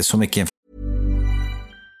 Det är så mycket information.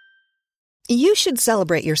 You should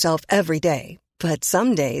celebrate yourself every day, but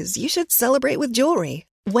some days you should celebrate with jewelry.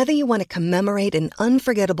 Whether you want to commemorate an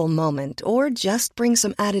unforgettable moment or just bring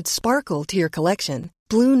some added sparkle to your collection,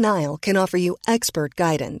 Blue Nile can offer you expert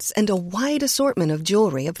guidance and a wide assortment of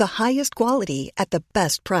jewelry of the highest quality at the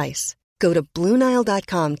best price. Go to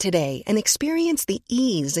BlueNile.com today and experience the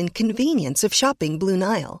ease and convenience of shopping Blue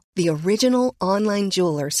Nile, the original online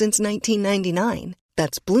jeweler since 1999.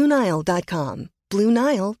 That's BlueNile.com.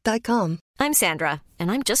 BlueNile.com. I'm Sandra, and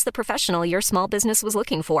I'm just the professional your small business was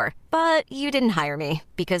looking for. But you didn't hire me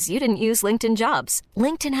because you didn't use LinkedIn Jobs.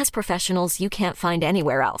 LinkedIn has professionals you can't find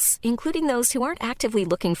anywhere else, including those who aren't actively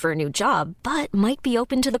looking for a new job, but might be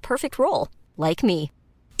open to the perfect role, like me.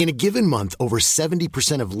 In a given month, over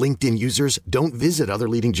 70% of LinkedIn users don't visit other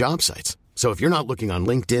leading job sites. So if you're not looking on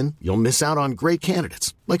LinkedIn, you'll miss out on great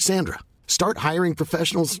candidates like Sandra. Start hiring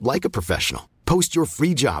professionals like a professional. Post your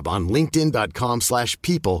free job on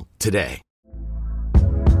linkedin.com/people today.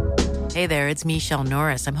 Hey there, it's Michelle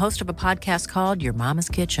Norris. I'm host of a podcast called Your Mama's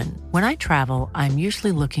Kitchen. When I travel, I'm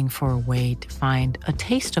usually looking for a way to find a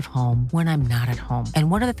taste of home when I'm not at home.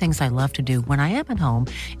 And one of the things I love to do when I am at home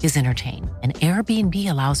is entertain. And Airbnb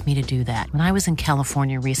allows me to do that. When I was in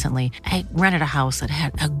California recently, I rented a house that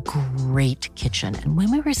had a great kitchen. And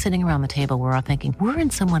when we were sitting around the table, we were all thinking, we're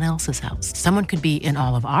in someone else's house. Someone could be in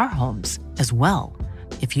all of our homes as well.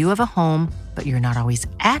 If you have a home, but you're not always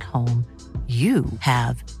at home, you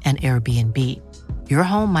have an Airbnb. Your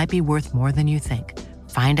home might be worth more than you think.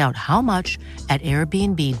 Find out how much at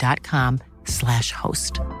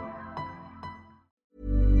airbnb.com/host.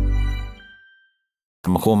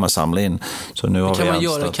 Information man samlar in. Så nu har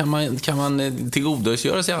kan man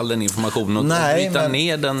tillgodogöra sig all den informationen och bryta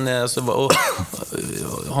ner den?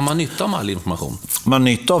 Har man nytta av all information? Man har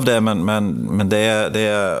nytta av det, men det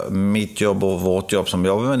är mitt jobb och vårt jobb som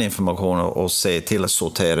jobbar med information och se till att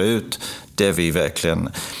sortera ut det vi verkligen...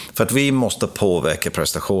 För att vi måste påverka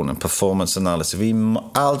prestationen, performance analysis.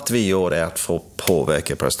 Allt vi gör är att få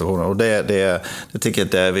påverka prestationen. Och det tycker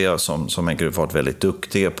jag det är vi som en grupp varit väldigt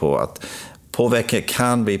duktiga på att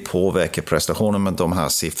kan vi påverka prestationen med de här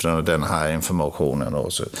siffrorna, den här informationen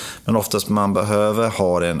och så. Men oftast man behöver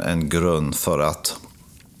ha en grund för att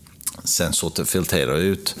sen så filtrera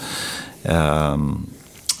ut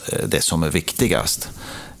det som är viktigast.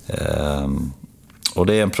 Och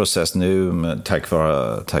det är en process nu tack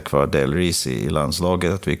vare Dale Reese i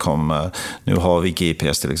landslaget att vi nu har vi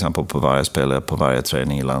GPS till exempel på varje spelare, på varje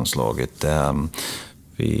träning i landslaget.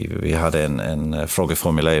 Vi hade en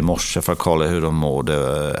frågeformulär i morse för att kolla hur de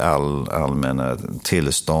mådde, allmänna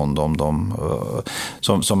tillstånd om dem.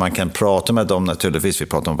 Som man kan prata med dem naturligtvis, vi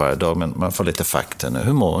pratar om varje dag, men man får lite fakta nu.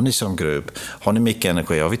 Hur mår ni som grupp? Har ni mycket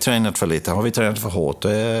energi? Har vi tränat för lite? Har vi tränat för hårt?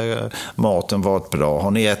 Maten varit bra?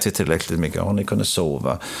 Har ni ätit tillräckligt mycket? Har ni kunnat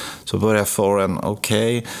sova? Så börjar jag få en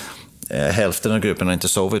hälften av gruppen har inte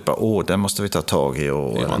sovit. Bara, det måste vi ta tag i.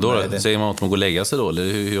 Säger man att de går och lägga sig då? Eller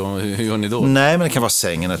hur gör ni då? Nej, men det kan vara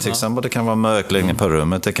sängen till exempel. Det kan vara mörkläggning på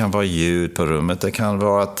rummet. Det kan vara ljud på rummet. Det kan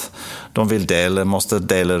vara att de måste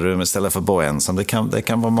dela rum istället för att bo ensam. Det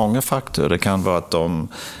kan vara många faktorer. Det kan vara att de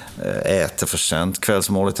äter för sent.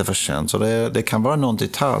 Kvällsmålet är för sent. Så det kan vara någon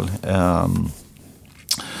detalj.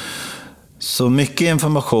 Så mycket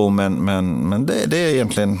information, men det är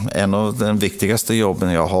egentligen en av de viktigaste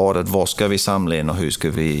jobben jag har. Att vad ska vi samla in och hur ska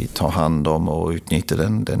vi ta hand om och utnyttja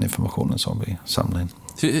den informationen som vi samlar in.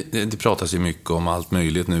 Det pratas ju mycket om allt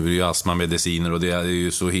möjligt nu. Det är ju astmamediciner och det är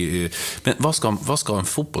ju så... Men vad ska en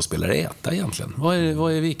fotbollsspelare äta egentligen? Vad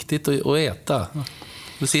är viktigt att äta?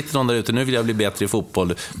 Nu sitter någon där ute, nu vill jag bli bättre i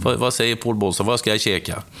fotboll. Vad säger Paul Bolson? Vad ska jag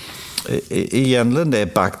käka? Egentligen det är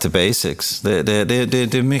back to basics. Det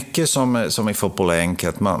är mycket som i fotboll är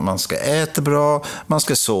enkelt. Man ska äta bra, man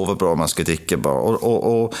ska sova bra, man ska dricka bra.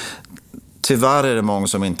 Och tyvärr är det många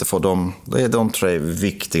som inte får dem. Det är de 3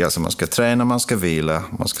 viktigaste. Man ska träna, man ska vila,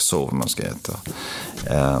 man ska sova, man ska äta.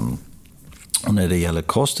 Och när det gäller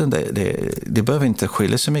kosten, det behöver inte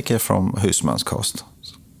skilja sig mycket från husmanskost.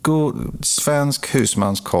 God svensk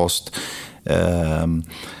husmanskost.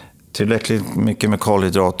 Tillräckligt mycket med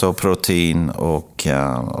kolhydrater och protein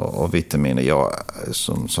och vitaminer.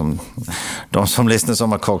 De som lyssnar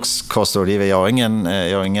som har kostrådgivare, jag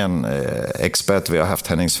är ingen expert. Vi har haft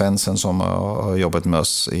Henning Svensson som har jobbat med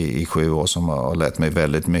oss i 7 år som har lärt mig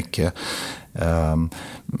väldigt mycket.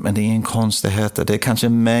 Men det är ingen konstighet. Det är kanske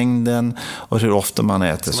mängden och hur ofta man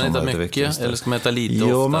äter. Ska man äta mycket eller ska man äta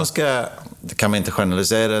lite ofta? Det kan man inte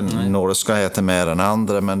generalisera. Några ska äta mer än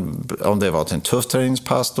andra, men om det var en tuff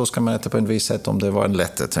träningspass då ska man äta på en viss sätt. Om det var en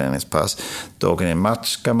lättare träningspass, dagen i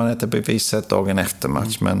match ska man äta på ett visst sätt, dagen efter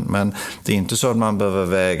match. Men det är inte så att man behöver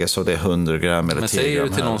väga så det är 100 gram eller 10 gram. Men säger du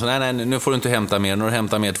till någon så nej, nu får du inte hämta mer, nu har du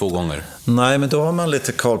hämtat mer 2 gånger. Nej, men då har man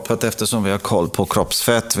lite koll på att eftersom vi har koll på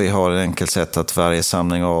kroppsfett, vi har en enkelt sätt att varje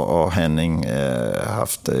samling av Henning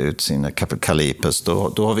haft ut sina kalipers,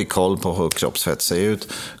 då har vi koll på hur kroppsfett ser ut.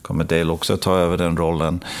 Kommer del också ta över den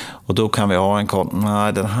rollen. Och då kan vi ha en koll.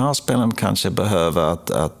 Nej, den här spelaren kanske behöver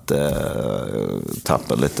att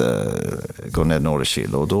tappa lite, gå ner några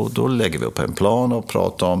kilo. Och då lägger vi upp en plan och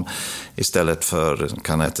pratar om istället för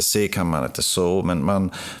kan äta sig, kan man äta så.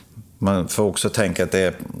 Men man får också tänka att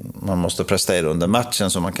man måste prestera under matchen,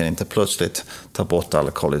 så man kan inte plötsligt ta bort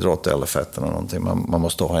alla kolhydrater eller fetter eller någonting. Man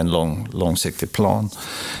måste ha en långsiktig plan.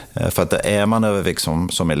 För att är man övervikt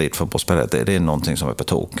som elitfotbollsspelare, det är någonting som är på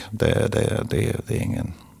tok. Det är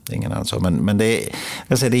ingen ansvar. Men det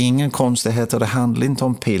är ingen konstighet och det handlar inte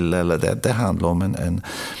om piller eller det handlar om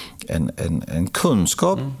en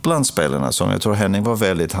kunskap bland spelarna som jag tror Henning var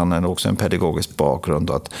väldigt, han har också en pedagogisk bakgrund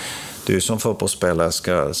att du som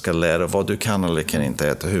fotbollsspelare ska lära vad du kan eller kan inte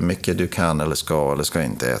äta, hur mycket du kan eller ska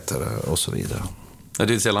inte äta och så vidare.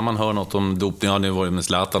 Det är sällan man hör något om dopning. Ja, det var ju med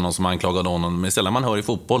Zlatan, någon som anklagade honom. Men sällan man hör i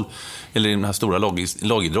fotboll eller i den här stora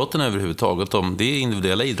lagidrotten överhuvudtaget om det är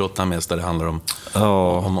individuella idrotten mest där det handlar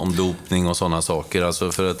om dopning och sådana saker.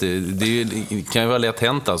 Alltså för att det kan ju vara lätt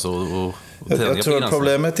hänt alltså. Jag tror att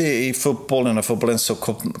problemet i fotbollen är så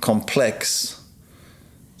komplex.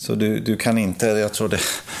 Så du kan inte, jag tror det,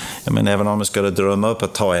 även om du ska drömma upp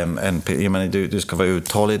att ta du ska vara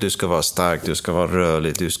uthållig, du ska vara stark, du ska vara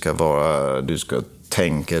rörlig, du ska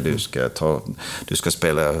tänka, du ska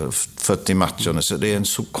spela 40 matcher. Så det är en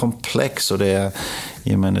så komplex och det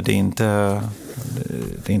är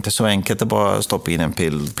inte så enkelt att bara stoppa in en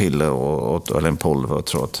piller eller en pulver och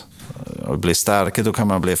tro att och bli starkare, då kan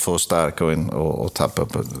man bli för stark och tappa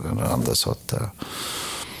på den andra. Så att,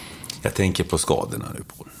 jag tänker på skadorna nu,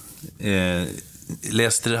 Paul.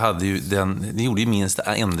 Leicester ni gjorde ju minst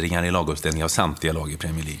ändringar i laguppställning av samtliga lag i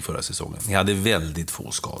Premier League förra säsongen. Ni hade väldigt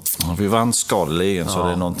få skador. Ja, vi vann skadeligen, så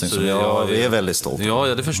det är någonting som vi är väldigt stolta.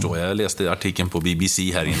 Ja, det förstår jag. Jag läste artikeln på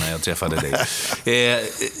BBC här innan jag träffade dig.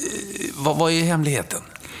 Vad är hemligheten?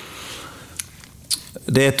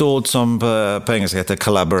 Det är ett ord som på engelska heter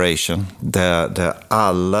collaboration, där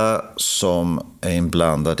alla som är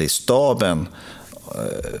inblandade i staben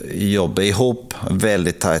jobbar ihop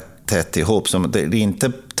väldigt tätt ihop. Det är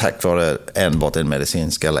inte tack vare enbart en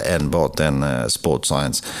medicinsk eller enbart en sport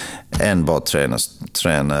science, enbart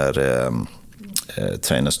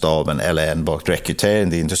tränarstaben eller enbart rekrytering.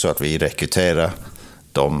 Det är inte så att vi rekryterar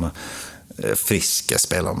de friska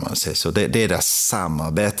spelare, man säger. Så det är det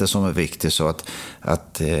samarbete som är viktigt, så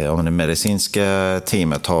att om det medicinska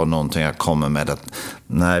teamet har någonting att komma med, att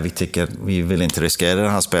nej, vi vill inte riskera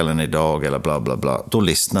den här spelen idag eller bla bla bla, då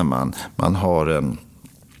lyssnar man har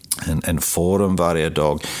en forum varje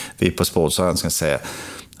dag. Vi på Sports Science kan säga,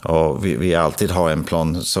 och vi alltid har en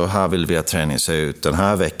plan, så här vill vi att träningen ser ut den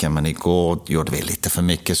här veckan, men igår gjorde vi lite för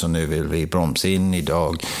mycket, så nu vill vi bromsa in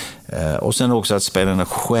idag. Och sen också att spelarna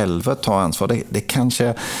själva tar ansvar. Det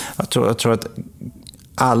kanske, jag tror att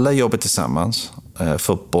alla jobbar tillsammans,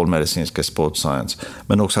 fotboll, medicinska, sports science,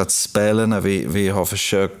 men också att spelarna, vi har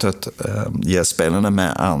försökt att ge spelarna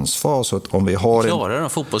med ansvar, så att om vi har klarar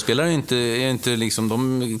fotbollsspelare är inte liksom,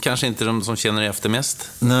 de kanske inte de som känner efter mest.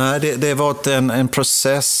 Nej, det var en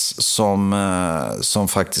process som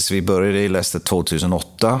faktiskt vi började i Leicester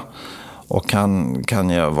 2008. Och kan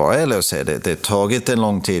jag vara ärlig och säga det har tagit en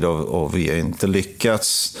lång tid och vi har inte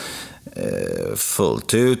lyckats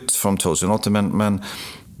fullt ut från 2008, men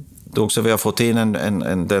då också vi har fått in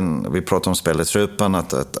vi pratar om speletruppen,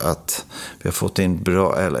 att vi har fått in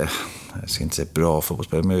bra, eller jag ska inte säga bra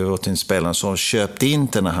fotbollsspelare, men vi har fått in spelarna som har köpt in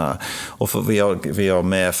den här, och för vi har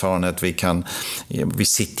med erfarenhet, vi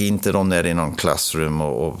sitter inte de där i någon klassrum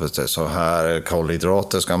och så här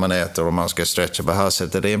kolhydrater ska man äta och man ska stretcha på här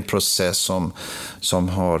sättet. Det är en process som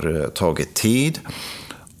har tagit tid.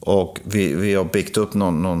 Och vi har byggt upp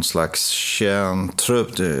någon slags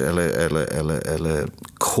kärntrupp eller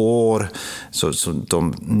core, så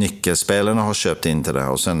de nyckelspelarna har köpt in till det här,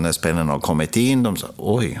 och sen när spelarna har kommit in, de säger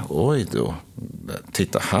oj då,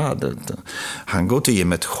 titta här, han går till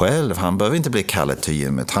gymmet själv, han behöver inte bli kallad till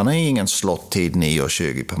gymmet, han har ingen slottid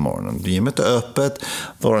 9:20 på morgonen, gymmet är öppet,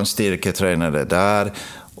 vår styrketränare är där,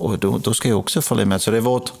 och då ska jag också följa med. Så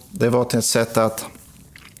det var ett sätt att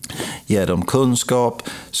ge dem kunskap,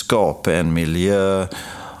 skapa en miljö,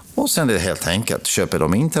 och sen är det helt enkelt, köper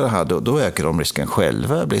de inte det här, då ökar de risken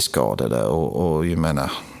själva att bli skadade, och jag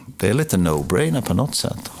menar, det är lite no-brainer på något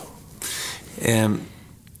sätt.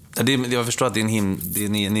 Jag förstår att det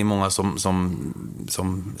är många som så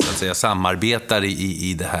att säga, samarbetar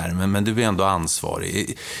i det här, men du är ändå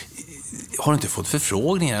ansvarig. Har du inte fått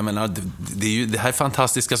förfrågningar? Jag menar, det är ju det här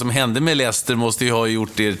fantastiska som hände med Leicester måste ju ha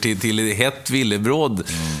gjort er till hett villebråd.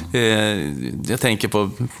 Jag tänker på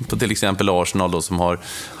till exempel Arsenal då, som har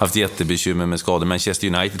haft jättebekymmer med skador. Manchester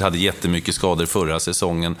United hade jättemycket skador förra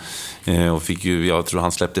säsongen och fick ju, jag tror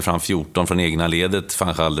han släppte fram 14 från egna ledet.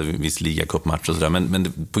 Fan hade viss ligacupmatch och sådär,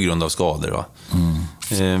 men på grund av skador, va?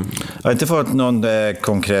 Jag har inte fått någon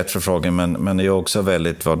konkret förfrågan, men det är också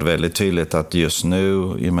varit väldigt tydligt att just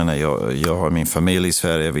nu, jag menar, jag har min familj i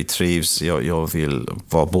Sverige, vi trivs, jag vill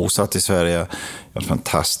vara bosatt i Sverige, jag har ett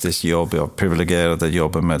fantastiskt jobb, jag är privilegierad att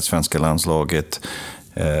jobba med svenska landslaget.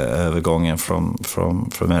 Övergången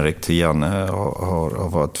från Erik till Janne har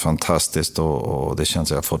varit fantastiskt, och det känns att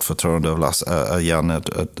jag har fått förtroende av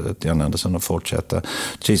Janne Andersson att fortsätta.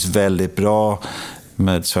 Det känns väldigt bra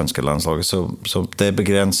med svenska landslaget, så det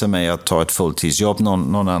begränsar mig att ta ett fulltidsjobb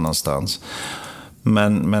någon annanstans.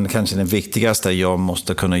 Men kanske det viktigaste är att jag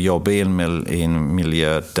måste kunna jobba i en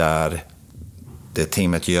miljö där det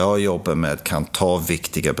teamet jag jobbar med kan ta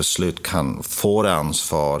viktiga beslut, kan få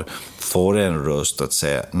ansvar, få en röst att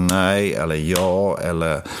säga nej eller ja,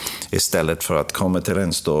 eller istället för att komma till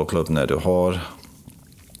en stor klubb när du har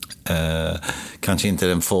kanske inte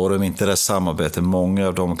den forum, inte det samarbete. Många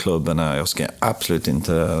av de klubbarna, jag ska absolut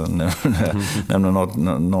inte nämna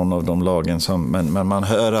någon av de lagen, men man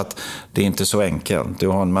hör att det är inte så enkelt. Du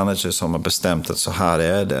har en manager som har bestämt att så här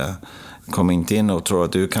är det. Kom inte in och tro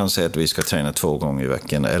att du kan säga att vi ska träna 2 gånger i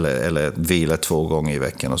veckan eller vila 2 gånger i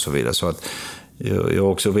veckan och så vidare. Så att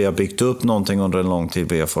vi har byggt upp någonting under en lång tid.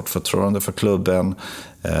 Vi har fått förtroende för klubben.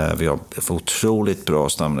 Vi har otroligt bra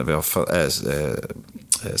stamning. Vi har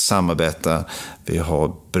samarbete. Vi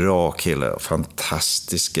har bra killar,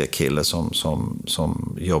 fantastiska killar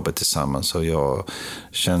som jobbar tillsammans. Så jag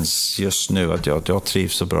känns just nu att jag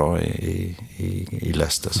trivs så bra i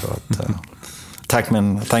Leicester. Så att, tack,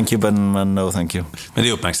 men thank you, but no thank you. Men det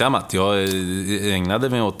är uppmärksammat. Jag ägnade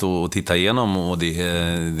mig åt att titta igenom, och det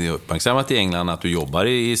är uppmärksammat i England att du jobbar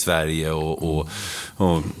i Sverige och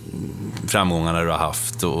framgångarna du har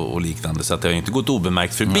haft och liknande. Så att det har inte gått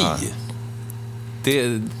obemärkt förbi. Nej.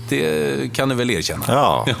 Det kan du väl erkänna?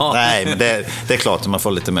 Ja. Nej, men det är klart att man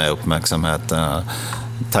får lite mer uppmärksamhet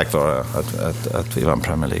tack vare att vi vann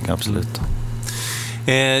Premier League, absolut.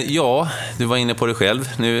 Ja, du var inne på det själv.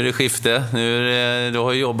 Nu är det skifte. Du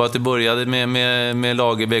har jobbat, du började med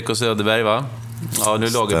Lagerbäck och Söderberg, va? Ja, nu är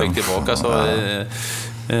Lagerbäck tillbaka. Så,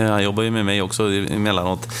 Han jobbar ju med mig också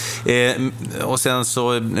emellanåt. Och sen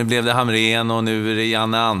så blev det Hamrén och nu är det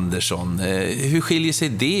Janne Andersson. Hur skiljer sig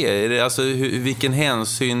det? Alltså vilken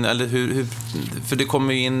hänsyn, eller hur, för det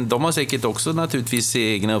kommer ju in, de har säkert också naturligtvis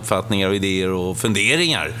egna uppfattningar och idéer och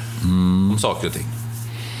funderingar om saker och ting.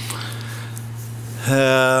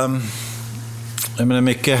 Jag menar,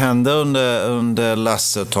 mycket hände under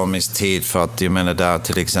Lasse och Tommys tid, för att jag menar där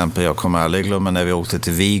till exempel, jag kommer aldrig glömma när vi åkte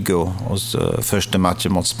till Vigo och första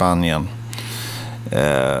matchen mot Spanien.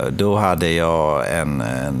 Då hade jag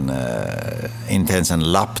inte ens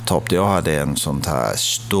en laptop, jag hade en sån här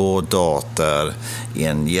stor dator i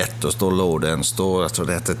en jättestor låda, en stor, jag tror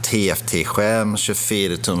det heter TFT-skärm,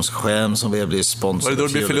 24-tums skärm som vi blev sponsrade. Var det då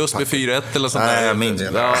det blev förlust med 4-1 eller sånt där? Nej, jag minns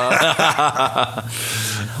inte.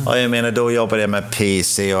 Och jag menar, då jobbade jag med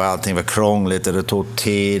PC och allting var krångligt och det tog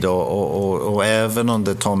tid och även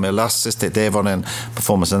under Tommy och Lasses tid, det var en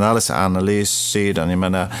performance-analys-sidan, jag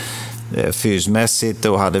menar, fysmässigt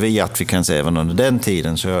då hade vi hjärtfrekvens även under den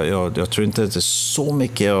tiden, så jag tror inte att det är så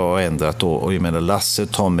mycket har ändrat, och jag menar Lasse,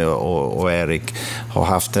 Tommy och Erik har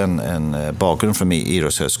haft en bakgrund från mig i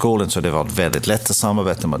idrottshögskolan, så det var väldigt lätt att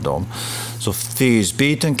samarbeta med dem. Så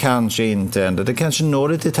fysbiten kanske inte ändrat, det kanske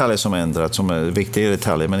några detaljer som ändrat som är viktiga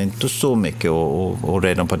detaljer, men inte så mycket, och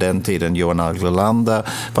redan på den tiden Johan Aglanda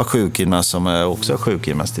var sjukgymnast som är också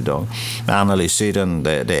sjukgymnast idag. Men analyssidan,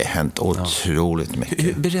 det har hänt otroligt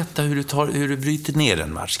mycket. Berätta hur du bryter ner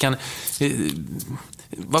en match.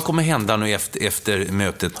 Vad kommer hända nu efter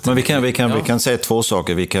mötet? Men vi kan säga två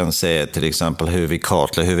saker. Vi kan säga till exempel hur vi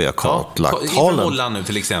har kartlagt Holland. Holland nu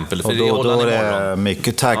till exempel. För och då är det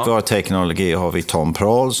mycket tack vare teknologi har vi Tom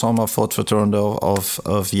Prahl som har fått förtroende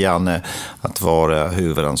av Janne att vara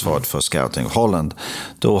huvudansvarig för scouting Holland.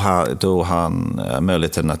 Då han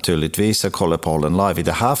möjligheten naturligtvis att kolla på Holland live. I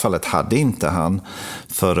det här fallet hade inte han,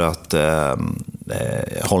 för att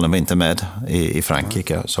Holland var inte med i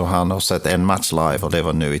Frankrike. Så han har sett en match live, och det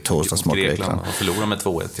var nu i torsdags mot Grekland. Och förlorade med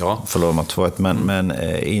 2-1, ja. Förlorade med 2-1, men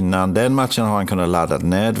innan den matchen har han kunnat ladda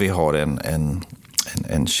ner. Vi har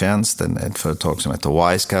en tjänst, ett företag som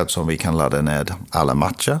heter Y-Scout som vi kan ladda ner alla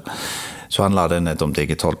matcher. Så han laddar ner dem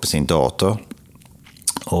digitalt på sin dator.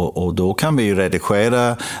 Och då kan vi ju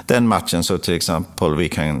redigera den matchen, så till exempel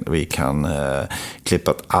vi kan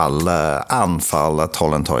klippa alla anfall att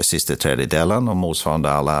Holland tar i sista tredjedelen och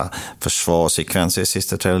motsvarande alla försvarssekvenser i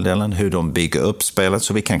sista tredjedelen, hur de bygger upp spelet,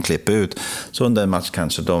 så vi kan klippa ut. Så under en match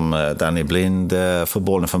kanske Danny Blind får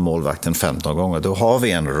bollen från målvakten 15 gånger. Då har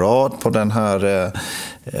vi en rad på den här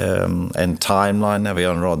en timeline när vi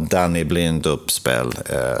har en rad Danny Blind uppspel.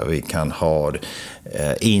 Vi kan ha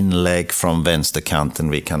inlägg från vänsterkanten,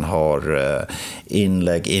 vi kan ha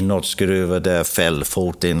inlägg inåtskruvade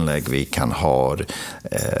fällfotinlägg, vi kan ha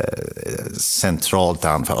centralt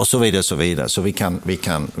anfall och så vidare, så vidare. Så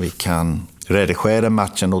vi kan redigera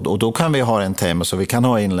matchen, och då kan vi ha en tema, så vi kan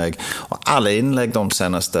ha inlägg, och alla inlägg de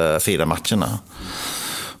senaste 4 matcherna.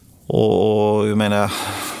 Och jag menar,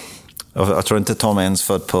 jag tror inte Tom är ens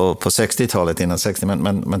född på 60-talet, innan 60,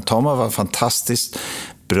 men Tom var fantastiskt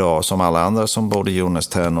bra, som alla andra, som både Jonas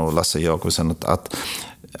Tern och Lasse Jakobsen,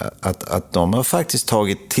 att de har faktiskt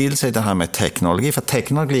tagit till sig det här med teknologi, för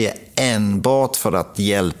teknologi är enbart för att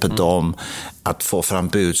hjälpa dem att få fram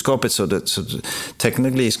budskapet, så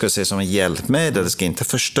teknologi ska ses som en hjälpmedel, det ska inte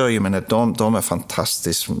förstöra, men de är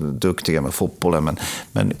fantastiskt duktiga med fotbollen,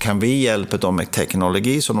 men kan vi hjälpa dem med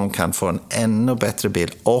teknologi så de kan få en ännu bättre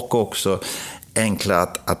bild, och också enklare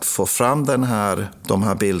att få fram de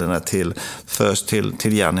här bilderna först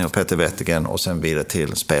till Janne och Peter Wettergren, och sen vidare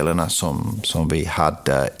till spelarna som vi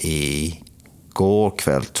hade igår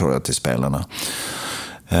kväll, tror jag, till spelarna.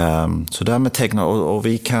 Så där med teknologi, och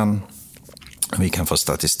vi kan få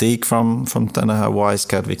statistik från den här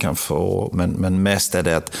Y-Scout, vi kan få, men mest är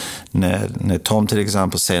det att när Tom till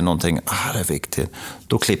exempel säger någonting, det är viktigt,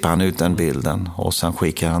 då klipper han ut den bilden och sen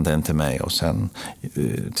skickar han den till mig, och sen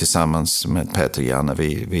tillsammans med Peter och Janne,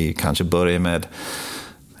 vi kanske börjar med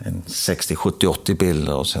en 60, 70, 80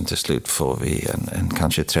 bilder, och sen till slut får vi en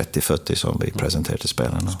kanske 30-40 som vi presenterar till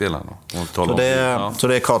spelarna. Så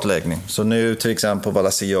det är kartläggning. Så nu till exempel var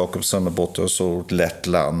Lasse Jakobsson borta och så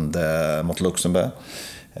Lettland mot Luxemburg.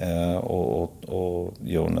 Och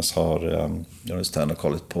Jonas Tern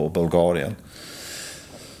kollat på Bulgarien.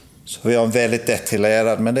 Så vi har en väldigt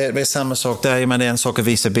detaljerad, men det är samma sak där, men det är en sak att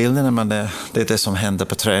visa bilderna, men det är det som händer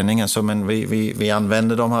på träningen. Så men vi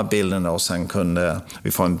använder de här bilderna, och sen kunde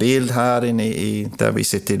vi få en bild här inne där vi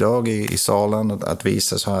sitter idag i salen att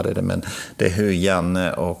visa, så här är det, men det är hur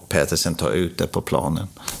Janne och Petersen tar ut det på planen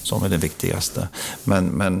som är det viktigaste.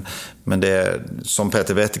 Men det är som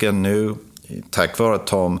Peter Wettergren nu tack vare att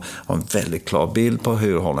Tom har en väldigt klar bild på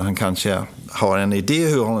hur Holland, han kanske har en idé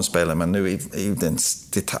hur Holland spelar, men nu i den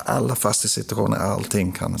alla fasta situationer,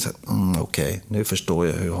 allting kan säga, okej, nu förstår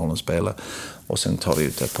jag hur Holland spelar. Och sen tar vi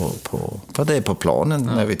ut det för det är på planen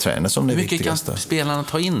när vi tränar som det viktigaste. Hur mycket kan spelarna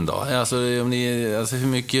ta in då? Alltså, hur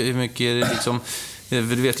mycket är det liksom...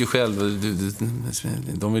 Du vet ju själv,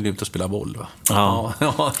 de vill ju ut och spela boll, va?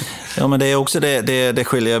 Ja, men det är också det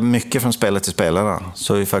skiljer mycket från spelare till spelare.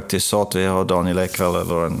 Så vi faktiskt sa att vi har Daniel Ekvall,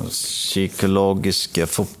 eller en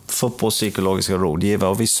fotbollspsykologiska rådgivare.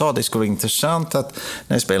 Och vi sa att det skulle vara intressant att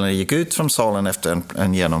när spelarna gick ut från salen efter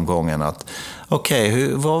en genomgång att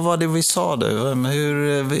vad var det vi sa då?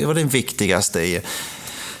 Hur var det viktigaste i?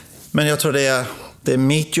 Men jag tror det är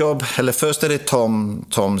mitt jobb, eller först är det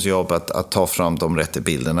Toms jobb att ta fram de rätta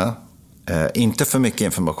bilderna. Inte för mycket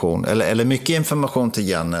information, eller mycket information till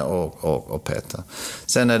Janne och Peter.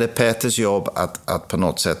 Sen är det Peters jobb att på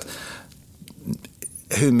något sätt,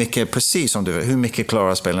 hur mycket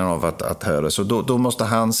klarar spelarna av att höra. Så då måste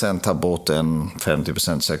han sen ta bort en 50%,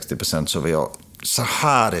 60%, så vi har så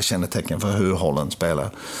här är kännetecken för hur Holland spelar.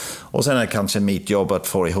 Och sen är det kanske mitt jobb att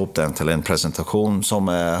få ihop den till en presentation som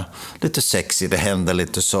är lite sexy, det händer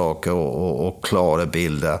lite saker och klara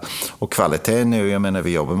bilder. Och kvaliteten nu, jag menar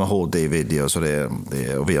vi jobbar med HD-video så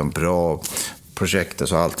och vi har en bra projekt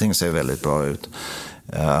så allting ser väldigt bra ut.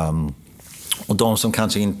 Och de som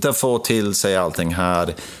kanske inte får till sig allting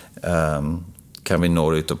här kan vi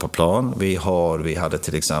nå ut på plan. Vi hade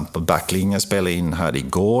till exempel backlinjen spela in här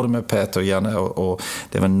igår med Peter och Janne och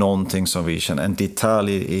det var någonting som vi känner, en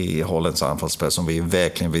detalj i Hollands anfallsspel som vi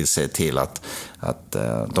verkligen vill se till att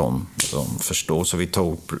de förstår. Så vi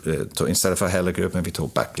tog istället för hela gruppen, vi tog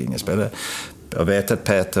backlinjespelare. Jag vet att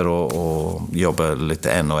Peter och jobbar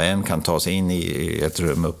lite en och en kan ta sig in i ett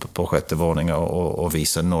rum uppe på 6:e våningen och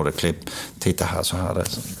visa några klipp. Titta här, så här.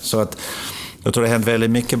 Så att jag tror det händer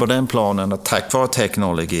väldigt mycket på den planen att tack vare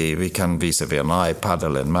teknologi vi kan visa via en iPad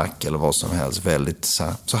eller en Mac eller vad som helst. Väldigt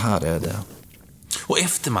så här är det. Och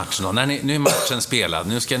efter matchen då, nu är matchen spelad,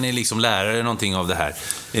 nu ska ni liksom lära er någonting av det här.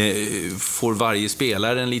 Får varje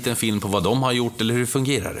spelare en liten film på vad de har gjort eller hur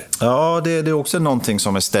fungerar det? Ja, det är också någonting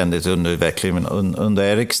som är ständigt under utvecklingen. Under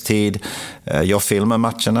Eriks tid, jag filmar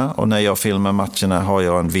matcherna och när jag filmar matcherna har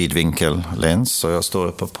jag en vidvinkellens så jag står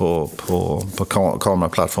uppe på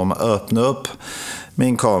kameraplattformen och öppnar upp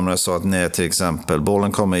min kamera så att när till exempel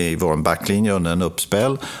bollen kommer i vår backlinje under en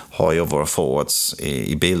uppspel har jag våra forwards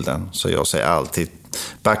i bilden. Så jag ser alltid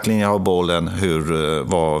backlinjen har bollen,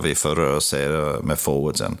 vad vi för rörelse med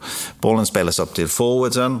forwardsen. Bollen spelas upp till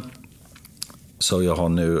forwardsen. Så jag har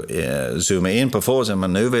nu zoomat in på forwardsen,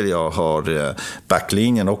 men nu vill jag ha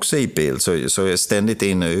backlinjen också i bild. Så jag är ständigt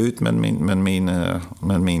in och ut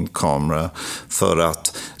med min kamera för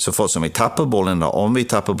att så fort som vi tappar bollen, om vi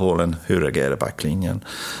tappar bollen, hur reagerar backlinjen?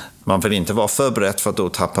 Man vill inte vara förberedd för att då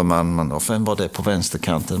tappar man och vem var det på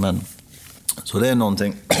vänsterkanten, men så det är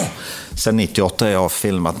någonting. Sen 98 har jag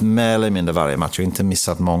filmat mer eller mindre varje match. Jag har inte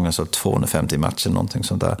missat många, så 250 matcher, någonting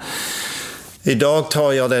sånt där. Idag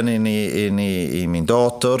tar jag den in i min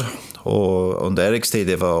dator och under Eriks tid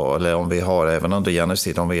eller om vi har även under Jannes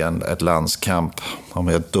tid, om vi har ett landskamp, om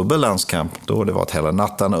vi har ett dubbellandskamp, då har det varit hela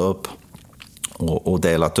natten upp och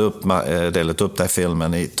delat upp den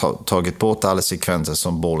filmen, tagit bort alla sekvenser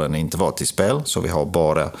som bollen inte var till spel, så vi har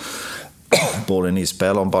bara bollen i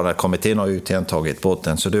spel, om bara kommit in och ut igen, tagit bort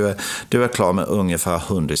den, så du är klar med ungefär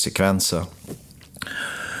 100 sekvenser.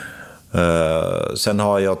 Sen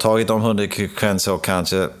har jag tagit de 100 sekvenser och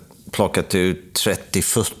kanske plockat ut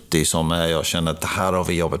 30-40 som jag känner att det här har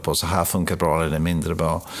vi jobbat på, så här funkar bra eller mindre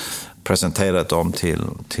bra. Presenterat dem till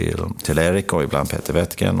Erik och ibland Peter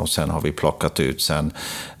Wettgen, och sen har vi plockat ut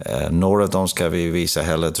några av dem ska vi visa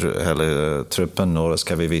hela truppen, några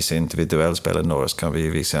ska vi visa individuell spel, några ska vi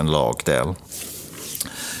visa en lagdel.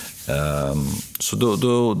 Så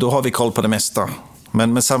då har vi koll på det mesta.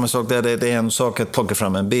 Men samma sak där, det är en sak att plocka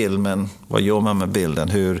fram en bild, men vad gör man med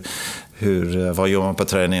bilden? Vad gör man på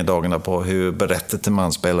träningen dagarna på? Hur berättar till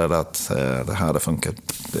man spelare att det här har funkat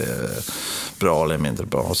bra eller mindre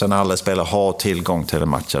bra? Och sen alla spelare har tillgång till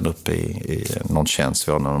matchen uppe i någon tjänst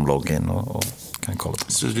vi har när de loggar in och kan kolla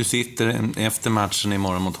på. Så du sitter efter matchen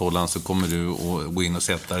imorgon mot Holland, så kommer du att gå in och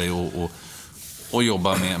sätta dig och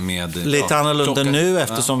jobba med lite annorlunda nu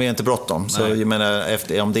eftersom vi inte bråttom. Så jag menar,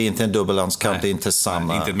 om det inte är en dubbellandskamp, det är inte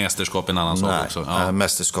samma. Inte ett mästerskap, en annan sak också. Ja.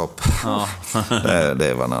 Mästerskap. Ja.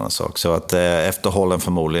 det var en annan sak. Så att efter Holland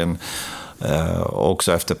förmodligen,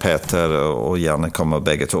 också efter Peter och Janne kommer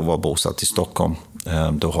bägge två vara bosatt i Stockholm.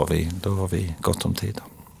 Då har vi gott om tid.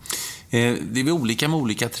 Det är olika med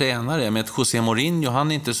olika tränare. Med José Mourinho,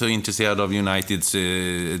 han är inte så intresserad av Uniteds...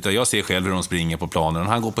 Jag ser själv hur de springer på planen.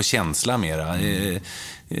 Han går på känsla mera.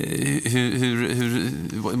 Hur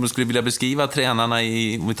man skulle vilja beskriva tränarna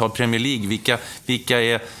om vi tar Premier League, vilka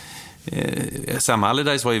är... Sam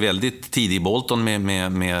Allardyce var ju väldigt tidig i Bolton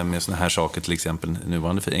med såna här saker, till exempel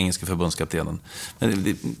nuvarande för engelska förbundskaptenen.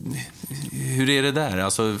 Men hur är det där?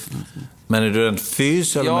 Alltså, men är du en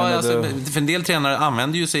fys? Eller ja, alltså, för en del tränare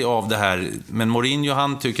använder ju sig av det här, men Mourinho,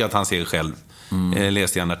 han tycker att han ser själv.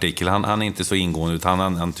 Läste jag en artikel, han är inte så ingående, utan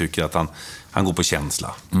han tycker att han går på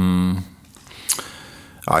känsla.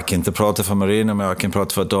 Jag kan inte prata för Mourinho, men jag kan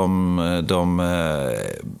prata för att de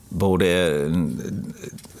både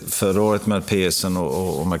förra året med Pearson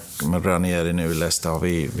och med Ranieri nu i Leicester har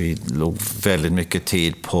vi låg väldigt mycket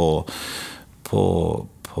tid på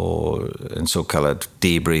en så kallad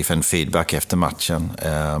debrief and feedback efter matchen.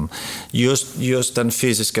 Just den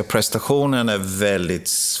fysiska prestationen är väldigt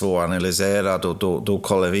svåranalyserad, och då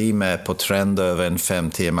kollar vi med på trend över en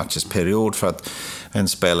 5-10 matchers period, för att en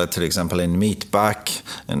spelare, till exempel en mittback,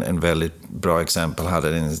 en väldigt bra exempel,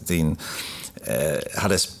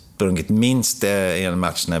 hade sprungit minst i en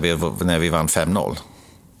match när vi vann 5-0.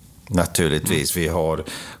 Naturligtvis, vi har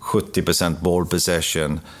 70% ball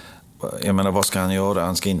possession. Jag menar, vad ska han göra?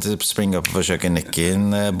 Han ska inte springa upp och försöka nicka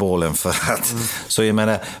in bollen för att... Så jag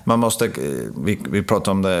menar, man måste... Vi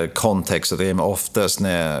pratar om det kontext, och det är oftast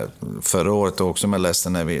förra året också med Leicester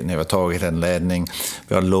när vi har tagit en ledning.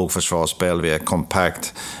 Vi har låg försvarsspel, vi är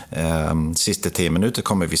kompakt. Sista 10 minuter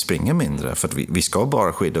kommer vi springa mindre, för att vi ska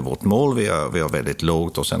bara skydda vårt mål. Vi har väldigt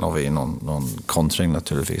lågt, och sen har vi någon kontring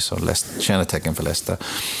naturligtvis, och kännetecken för Leicester.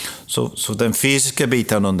 Så den fysiska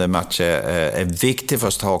biten under matchen är viktig för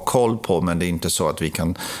oss att ha koll på, men det är inte så att vi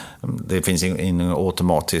kan... Det finns ingen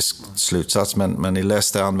automatisk slutsats, men i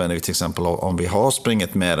Leicester använder vi till exempel, om vi har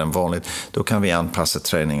springet mer än vanligt, då kan vi anpassa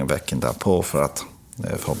träningen veckan därpå för att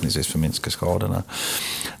förhoppningsvis förminska skadorna.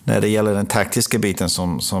 När det gäller den taktiska biten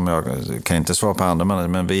som jag kan inte svara på andra,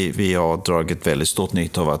 men vi har dragit väldigt stort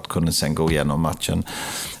nytta av att kunna sen gå igenom matchen.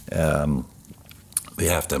 Vi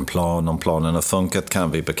har haft en plan, om planen har funkat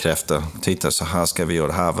kan vi bekräfta, titta så här ska vi göra,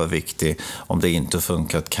 det här var viktigt. Om det inte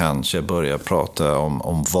funkat kanske börja prata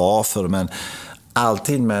om varför, men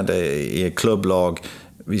alltid med det i ett klubblag,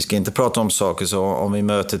 vi ska inte prata om saker så om vi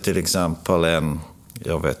möter till exempel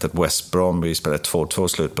jag vet att West Brom, vi spelade 2-2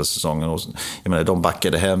 slut på säsongen, och jag menar, de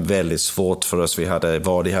backade hem väldigt svårt för oss,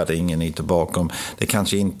 Vardy hade ingen yta bakom, det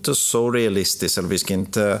kanske inte så realistiskt, eller vi ska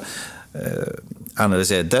inte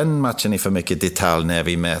analysera den matchen i för mycket detalj när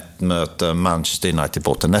vi möter Manchester United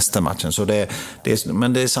borta nästa matchen. Så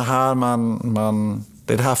men det är så här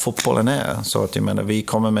det är det här fotbollen är. Så att jag menar, vi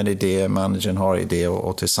kommer med idéer, managern har idéer,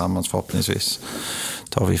 och tillsammans förhoppningsvis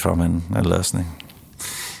tar vi fram en lösning.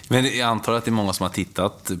 Men jag antar att det är många som har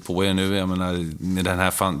tittat på er nu, jag menar, med den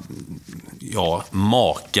här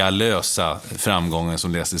makalösa framgången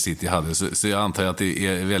som Leicester City hade, så jag antar att det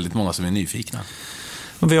är väldigt många som är nyfikna.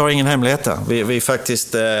 Vi har ingen hemlighet där. Vi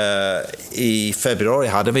faktiskt i februari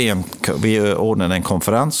hade vi ordnade en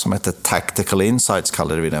konferens som heter Tactical Insights,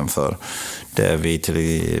 kallade vi den för.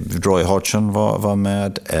 Där Roy Hodgson var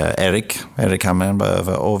med, Erik Hamren var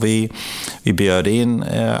över, och vi bjöd in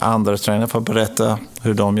andra tränare för att berätta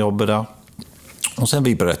hur de jobbade. Och sen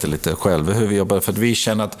vi berättar lite själva hur vi jobbar, för att vi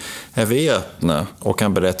känner att är vi öppna och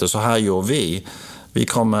kan berätta så här gör vi. Vi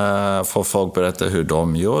kommer få folk berätta hur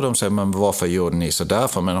de gör. De säger, men varför gör ni så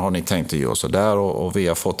där? Men har ni tänkt att göra så där? Och vi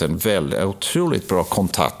har fått en väldigt otroligt bra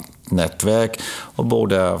kontaktnätverk. Och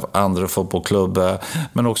både andra fotbollsklubbar,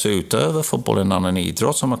 men också utöver fotboll, en annan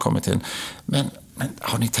idrott som har kommit in. Men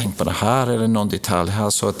har ni tänkt på det här? Eller någon detalj här?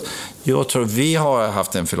 Så att jag tror vi har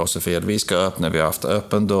haft en filosofi att vi ska öppna. Vi har haft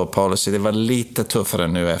öppen door policy. Det var lite tuffare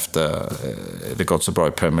nu efter det gått så bra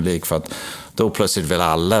i Premier League, för att då plötsligt vill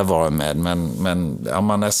alla vara med. Men om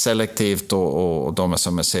man är selektivt och de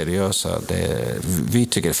som är seriösa, vi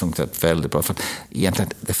tycker det funkar väldigt bra. För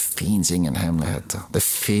egentligen, det finns ingen hemlighet.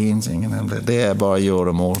 Det är bara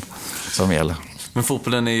göromål som gäller. Men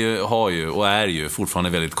fotbollen är ju fortfarande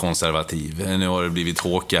väldigt konservativ. Nu har det blivit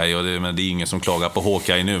Hawkeye, och det är ingen som klagar på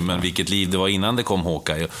Hawkeye nu, men vilket liv det var innan det kom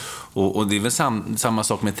Hawkeye. Och det är väl samma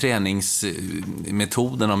sak med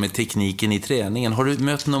träningsmetoden och med tekniken i träningen. Har du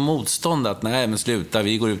mött någon motstånd att nej, men sluta,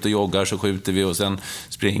 vi går ut och joggar, så skjuter vi och sen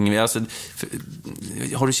springer vi? Alltså,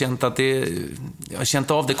 har du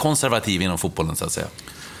känt av det konservativa inom fotbollen, så att säga?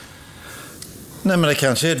 Nej, men det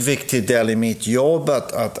kanske är ett viktigt del i mitt jobb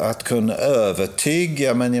att kunna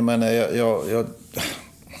övertyga, men jag menar,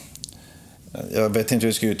 jag vet inte hur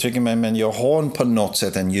jag ska uttrycka mig, men jag har på något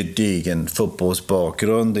sätt en gedigen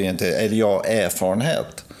fotbollsbakgrund, eller jag har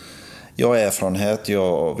erfarenhet jag har erfarenhet,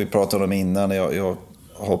 vi pratade om innan, jag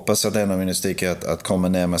hoppas att en av mina stycken att komma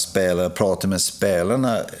ner med spelare, prata med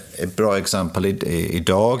spelarna. Ett bra exempel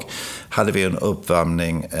idag hade vi en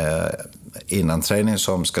uppvärmning innan träning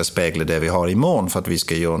som ska spegla det vi har imorgon för att vi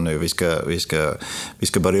ska göra nu. Vi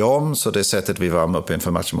ska börja om, så det sättet vi värmer upp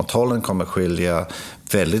inför matchen mot Holland kommer skilja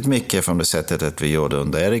väldigt mycket från det sättet att vi gjorde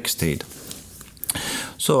under Eriks tid.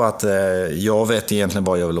 Så att jag vet egentligen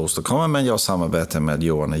vad jag vill åstadkomma, men jag samarbetar med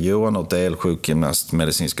Johan och del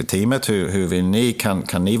sjukgymnastmedicinska teamet. Hur vill ni?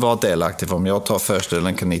 Kan ni vara delaktiga? Om jag tar första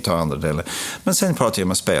delen kan ni ta andra delen. Men sen pratar jag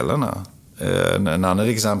med spelarna. En annan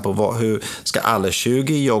exempel var hur ska alla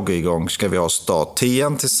 20 jogga igång? Ska vi ha start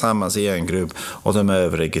 10 tillsammans i en grupp och de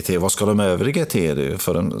övriga 10? Vad ska de övriga 10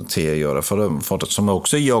 för de 10 göra? För som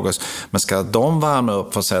också joggas. Men ska de värma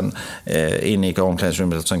upp för sen in i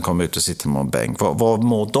omklädningsrummet och sen komma ut och sitta på en bänk? Vad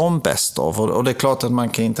mår de bäst av? Och det är klart att man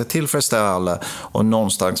kan inte tillfredsställa alla och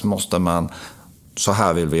någonstans måste man. Så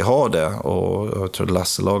här vill vi ha det, och jag tror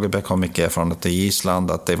Lasse Lagerbäck har mycket erfarenhet i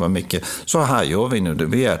Island att det var mycket, så här gör vi nu,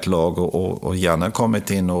 vi är ett lag och gärna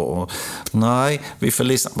kommit in och nej, vi får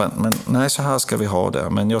lyssna, men nej, så här ska vi ha det.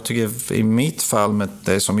 Men jag tycker i mitt fall med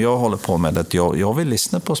det som jag håller på med, att jag vill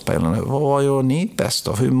lyssna på spelarna. Vad gör ni bäst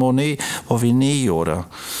av? Hur mår ni? Vad vill ni göra?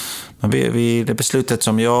 Men det beslutet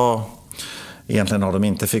som jag egentligen har de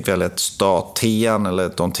inte fick väl ett start 10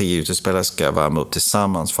 eller de 10 utespelare ska värma upp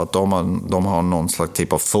tillsammans för att de har någon slags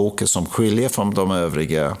typ av fokus som skiljer från de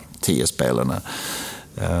övriga 10 spelarna.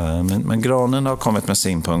 Men Granen har kommit med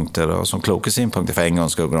synpunkter och som kloka synpunkter för en gång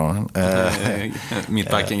ska Granen.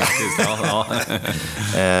 Mittbacken.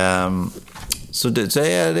 Så det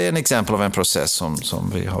är en exempel av en process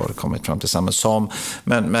som vi har kommit fram tillsammans.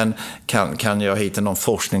 Men kan jag hitta någon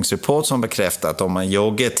forskningsrapport som bekräftar att om man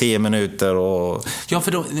joggar 10 minuter och... Ja,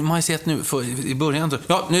 för man har ju sett nu i början.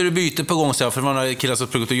 Ja, nu är det byte på gång, så för man har killar som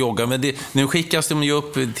sprungit och jogga. Men nu skickas de ju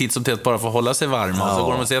upp titt som tätt bara för att hålla sig varma. Och så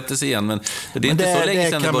går de och sätter sig igen. Men det är inte så länge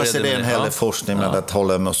sedan det började. Det är en hel forskning med att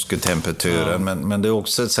hålla muskeltemperaturen. Ja. Men det är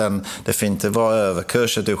också sen, det får inte vara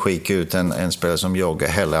överkurs att du skickar ut en spelare som joggar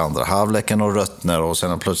hela andra halvleken och röttnar och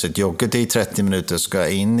sen plötsligt joggat i 30 minuter ska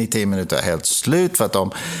in i 10 minuter helt slut för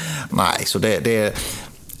att nej, så det är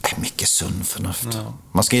mycket sund förnuft. Ja.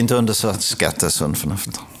 Man ska inte underskatta sund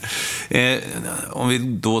förnuft. Om vi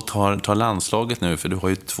då tar landslaget nu, för du har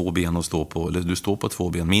ju 2 ben att stå på, eller du står på 2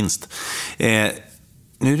 ben minst.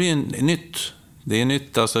 Nu är det ju nytt. Det är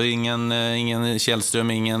nytt, alltså ingen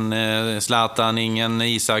Källström, ingen Zlatan, ingen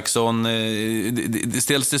Isaksson. Det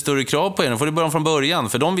ställs det större krav på er. Nu får det börja från början,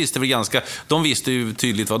 för de visste ju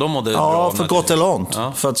tydligt vad de mådde bra. Ja, för gott är långt.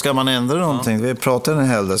 Ja. För att ska man ändra någonting, vi pratar en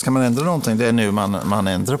hel del, ska man ändra någonting, det är nu man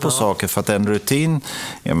ändrar på saker. För att en rutin,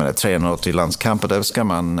 jag menar 380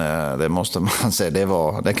 landskamper, det måste man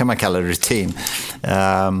säga, det kan man kalla rutin.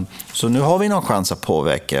 Så nu har vi någon chans att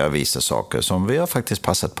påverka vissa saker som vi har faktiskt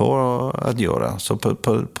passat på att göra. Så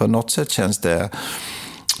på något sätt känns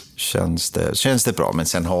det bra. Men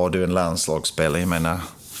sen har du en landslagsspelare,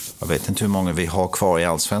 jag vet inte hur många vi har kvar i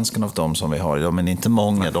Allsvenskan av dem som vi har idag, men inte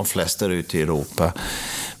många, de flesta är ute i Europa.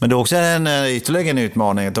 Men det är också ytterligare en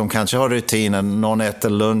utmaning att de kanske har rutinen, någon äter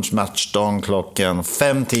lunch, matchdag klockan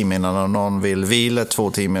 5 timmar innan, någon vill vila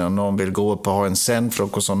 2 timmar innan, någon vill gå upp och ha en sen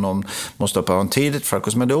frukost och någon måste upp och ha en tidigt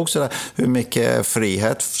frukost. Men det är också där, hur mycket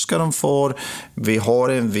frihet ska de få? Vi har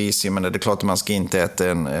en viss, men det är klart att man ska inte äta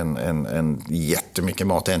en jättemycket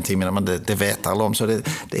mat en timme, men det vet alla om. Så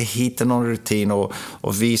det hittar någon rutin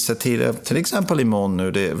och visa tider, till exempel imorgon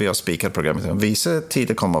nu, vi har spikat programmet, vissa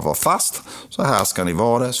tider kommer att vara fast, så här ska ni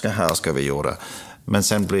vara, här ska vi göra. Men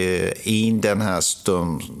sen blir i den här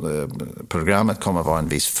programmet kommer att vara en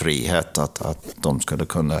viss frihet att de skulle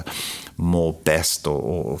kunna må bäst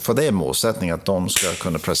och för det är målsättningen att de ska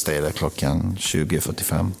kunna prestera klockan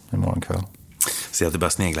 20:45 imorgon kväll. Så att du börjar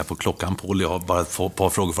snegla på klockan, Paul. Jag har bara ett par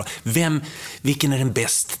frågor för. Vilken är den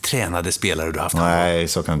bäst tränade spelare du har haft? Nej,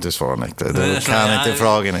 så kan du inte svara, Nick. Du kan inte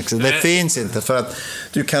fråga, Nick. Det finns inte, för att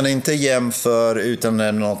du kan inte jämföra utan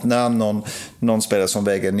någon spelare som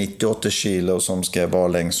väger 98 kilo som ska vara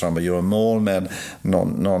längst fram och göra mål med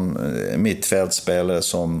någon mittfältspelare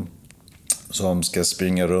som ska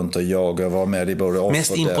springa runt och jaga och vara med i både off.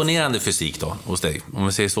 Mest imponerande fysik då hos dig, om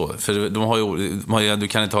vi säger så? För du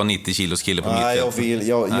kan inte ha 90 kilos kille på mittfältet. Nej,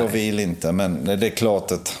 jag vill inte, men det är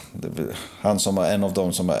klart att han som är en av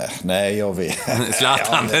dem som är... Nej, jag vill...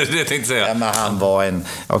 Zlatan, det tänkte jag säga. Ja, men han var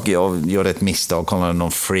jag gjorde ett misstag, kollade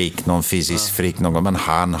någon freak, någon fysisk freak någon gång, men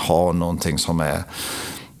han har någonting som är...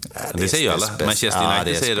 Det säger ju alla. Manchester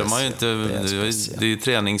United säger de har ju inte... Det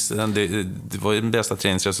är ju det var ju den bästa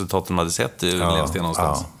träningsresultaten de hade sett. Läste jag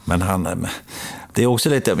någonstans. Ja. Men det är också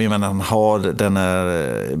lite, jag menar, han har den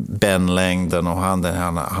här benlängden och han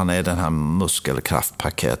är den här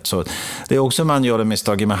muskelkraftpaket. Så det är också man gör det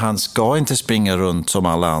misstag, men han ska inte springa runt som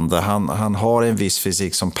alla andra. Han har en viss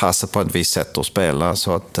fysik som passar på ett visst sätt att spela.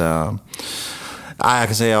 Så att... jag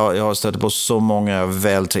kan säga jag har stött på så många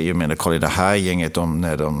vältränade, kolla det här gänget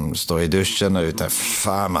när de står i duschen och ute,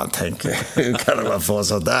 fan man tänker, hur kan man få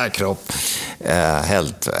så där kropp?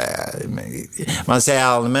 Man säger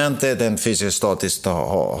allmänt att den fysiska status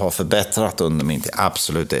har förbättrat under min tid.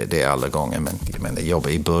 Absolut, det är alla gånger, men jag jobbar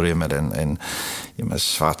i början med en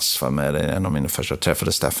Schwarz var med, en av mina första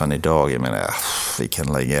träffade Stefan idag, jag menar,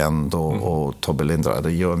 vilken legend och Tobbe Lindra, det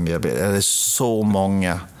är så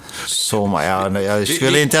många. Jag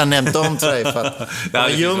skulle inte ha nämnt dem tre för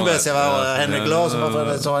att Ljungbergs, jag var Henrik Larsson,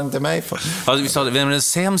 varför sa inte mig för? Alltså, vi sa, vem är den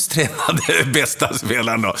sämst tränade bästa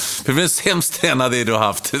spelaren då? Vem är den sämst tränade du har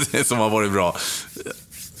haft som har varit bra?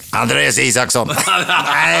 Andreas Isaksson.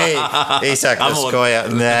 Nej, Isak, jag skojar.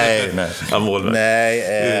 Nej,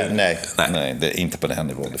 det är inte på den här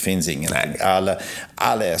nivån. Det finns ingenting.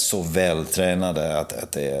 Alla är så vältränade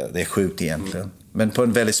att det är sjukt egentligen. Men på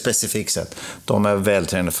en väldigt specifik sätt. De är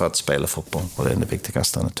vältränade för att spela fotboll. Och det är det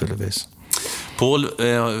viktigaste naturligtvis. Paul,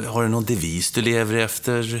 har du någon devis du lever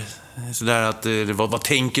efter? Sådär att, vad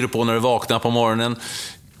tänker du på när du vaknar på morgonen?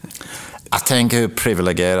 Jag tänker hur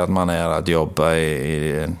privilegierad man är att jobba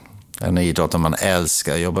i en idrott man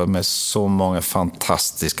älskar. Jobba med så många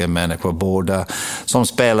fantastiska människor. Både som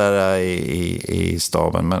spelare i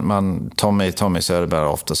staben. Men Tommy Söderberg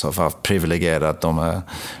ofta så för privilegierad. De är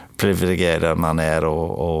privilegierad man är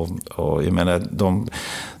och jag menar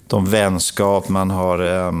de vänskap man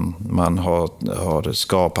har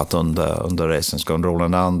skapat under resans gång.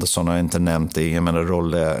 Roland Andersson har jag inte nämnt det. Jag menar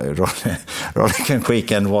Rolle kan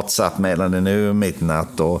skicka en WhatsApp-meddelande nu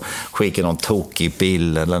midnatt och skicka någon tokig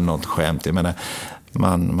bild eller något skämt. Jag menar,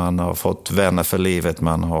 man har fått vänner för livet,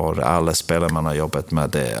 man har alla spelare man har jobbat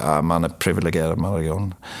med. Man är privilegierad varje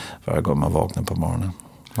gång man vaknar på morgonen.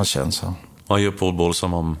 Vad känns så? Vad gör Paul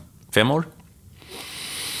Bålsson om 5 år?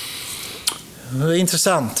 Det är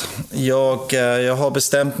intressant. Jag har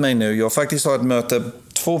bestämt mig nu. Jag faktiskt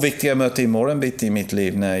har 2 viktiga möten imorgon bit i mitt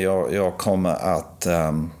liv när jag kommer att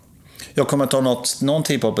ta någon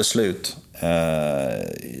typ av beslut.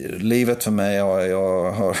 Livet för mig,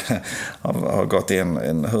 jag har gått i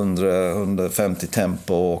en 150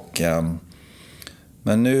 tempo och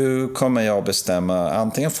men nu kommer jag bestämma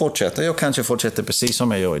antingen fortsätta. Jag kanske fortsätter precis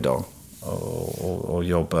som jag gör idag. Och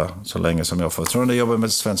jobba så länge som jag får förtroende, jobba med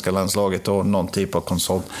det svenska landslaget och någon typ av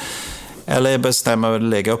konsult. Eller bestämma att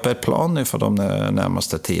lägga upp ett plan nu för de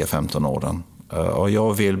närmaste 10-15 åren. Och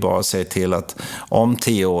jag vill bara se till att om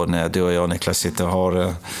 10 år när du och jag, Niklas, sitter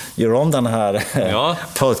och gör om den här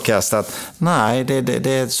podcast, att nej, det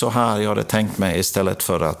är så här jag hade tänkt mig istället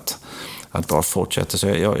för att bara fortsätta. Så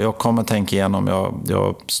jag kommer tänka igenom. Jag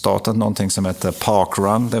har startat någonting som heter Park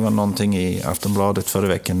Run. Det var någonting i Aftonbladet förra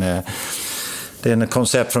veckan. Det är en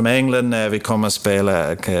koncept från England när vi kommer att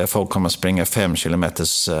spela. Folk kommer att springa 5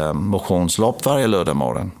 kilometers motionslopp varje lördag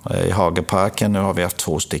morgon. I Hageparken nu har vi haft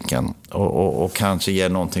 2 stycken. Och kanske ge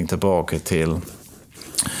någonting tillbaka till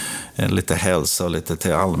lite hälsa och lite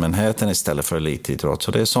till allmänheten istället för elitidrott.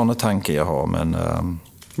 Så det är sådana tankar jag har. Men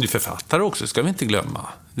du är författare också, ska vi inte glömma.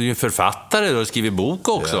 Du är ju författare och skriver bok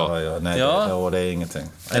också. Det är ingenting.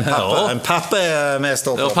 En pappa är mest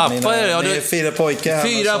stolt. Ja, pappa är 4 pojkar.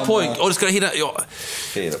 4 pojkar. Och du ska hinna... Ja.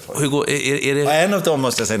 4 pojkar. Hur går, är det... En av dem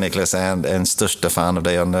måste jag säga, Niklas, är en största fan av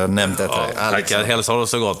det jag nämnde. Tack, jag hälsar dig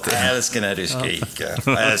så gott. Jag älskar när du skriker.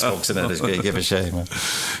 Jag älskar också när du skriker för sig. Men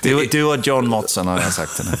du och John Motson har jag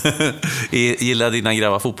sagt det nu. Gillar dina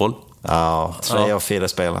grabbar fotboll? Ja, 3 av 4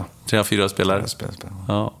 spelare. 3 av 4 spelare?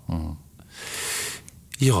 Ja. Mm.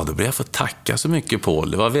 Ja, då ber jag få tacka så mycket,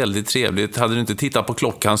 Paul. Det var väldigt trevligt. Hade du inte tittat på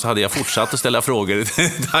klockan så hade jag fortsatt att ställa frågor.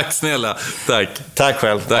 Tack snälla. Tack. Tack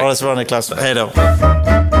själv. Ha det så bra, Niklas. Hej då.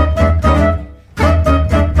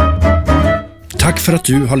 Tack för att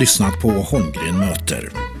du har lyssnat på Holmgren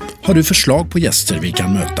möter. Har du förslag på gäster vi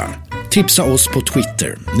kan möta? Tipsa oss på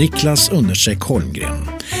Twitter, Niklas_Holmgren.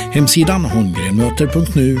 Hemsidan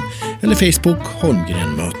holmgrenmöter.nu eller Facebook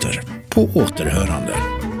Holmgren möter. På återhörande.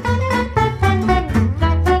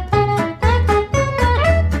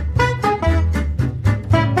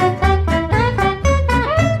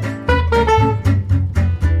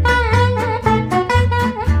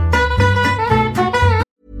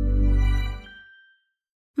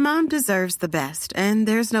 Mom deserves the best, and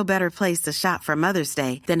there's no better place to shop for Mother's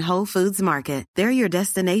Day than Whole Foods Market. They're your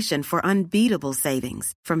destination for unbeatable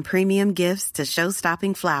savings, from premium gifts to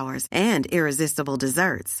show-stopping flowers and irresistible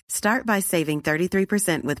desserts. Start by saving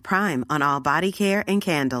 33% with Prime on all body care and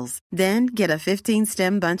candles. Then get a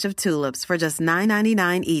 15-stem bunch of tulips for just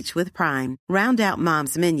 $9.99 each with Prime. Round out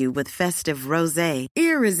Mom's menu with festive rosé,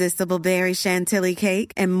 irresistible berry chantilly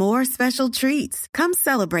cake, and more special treats. Come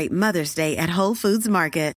celebrate Mother's Day at Whole Foods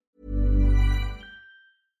Market.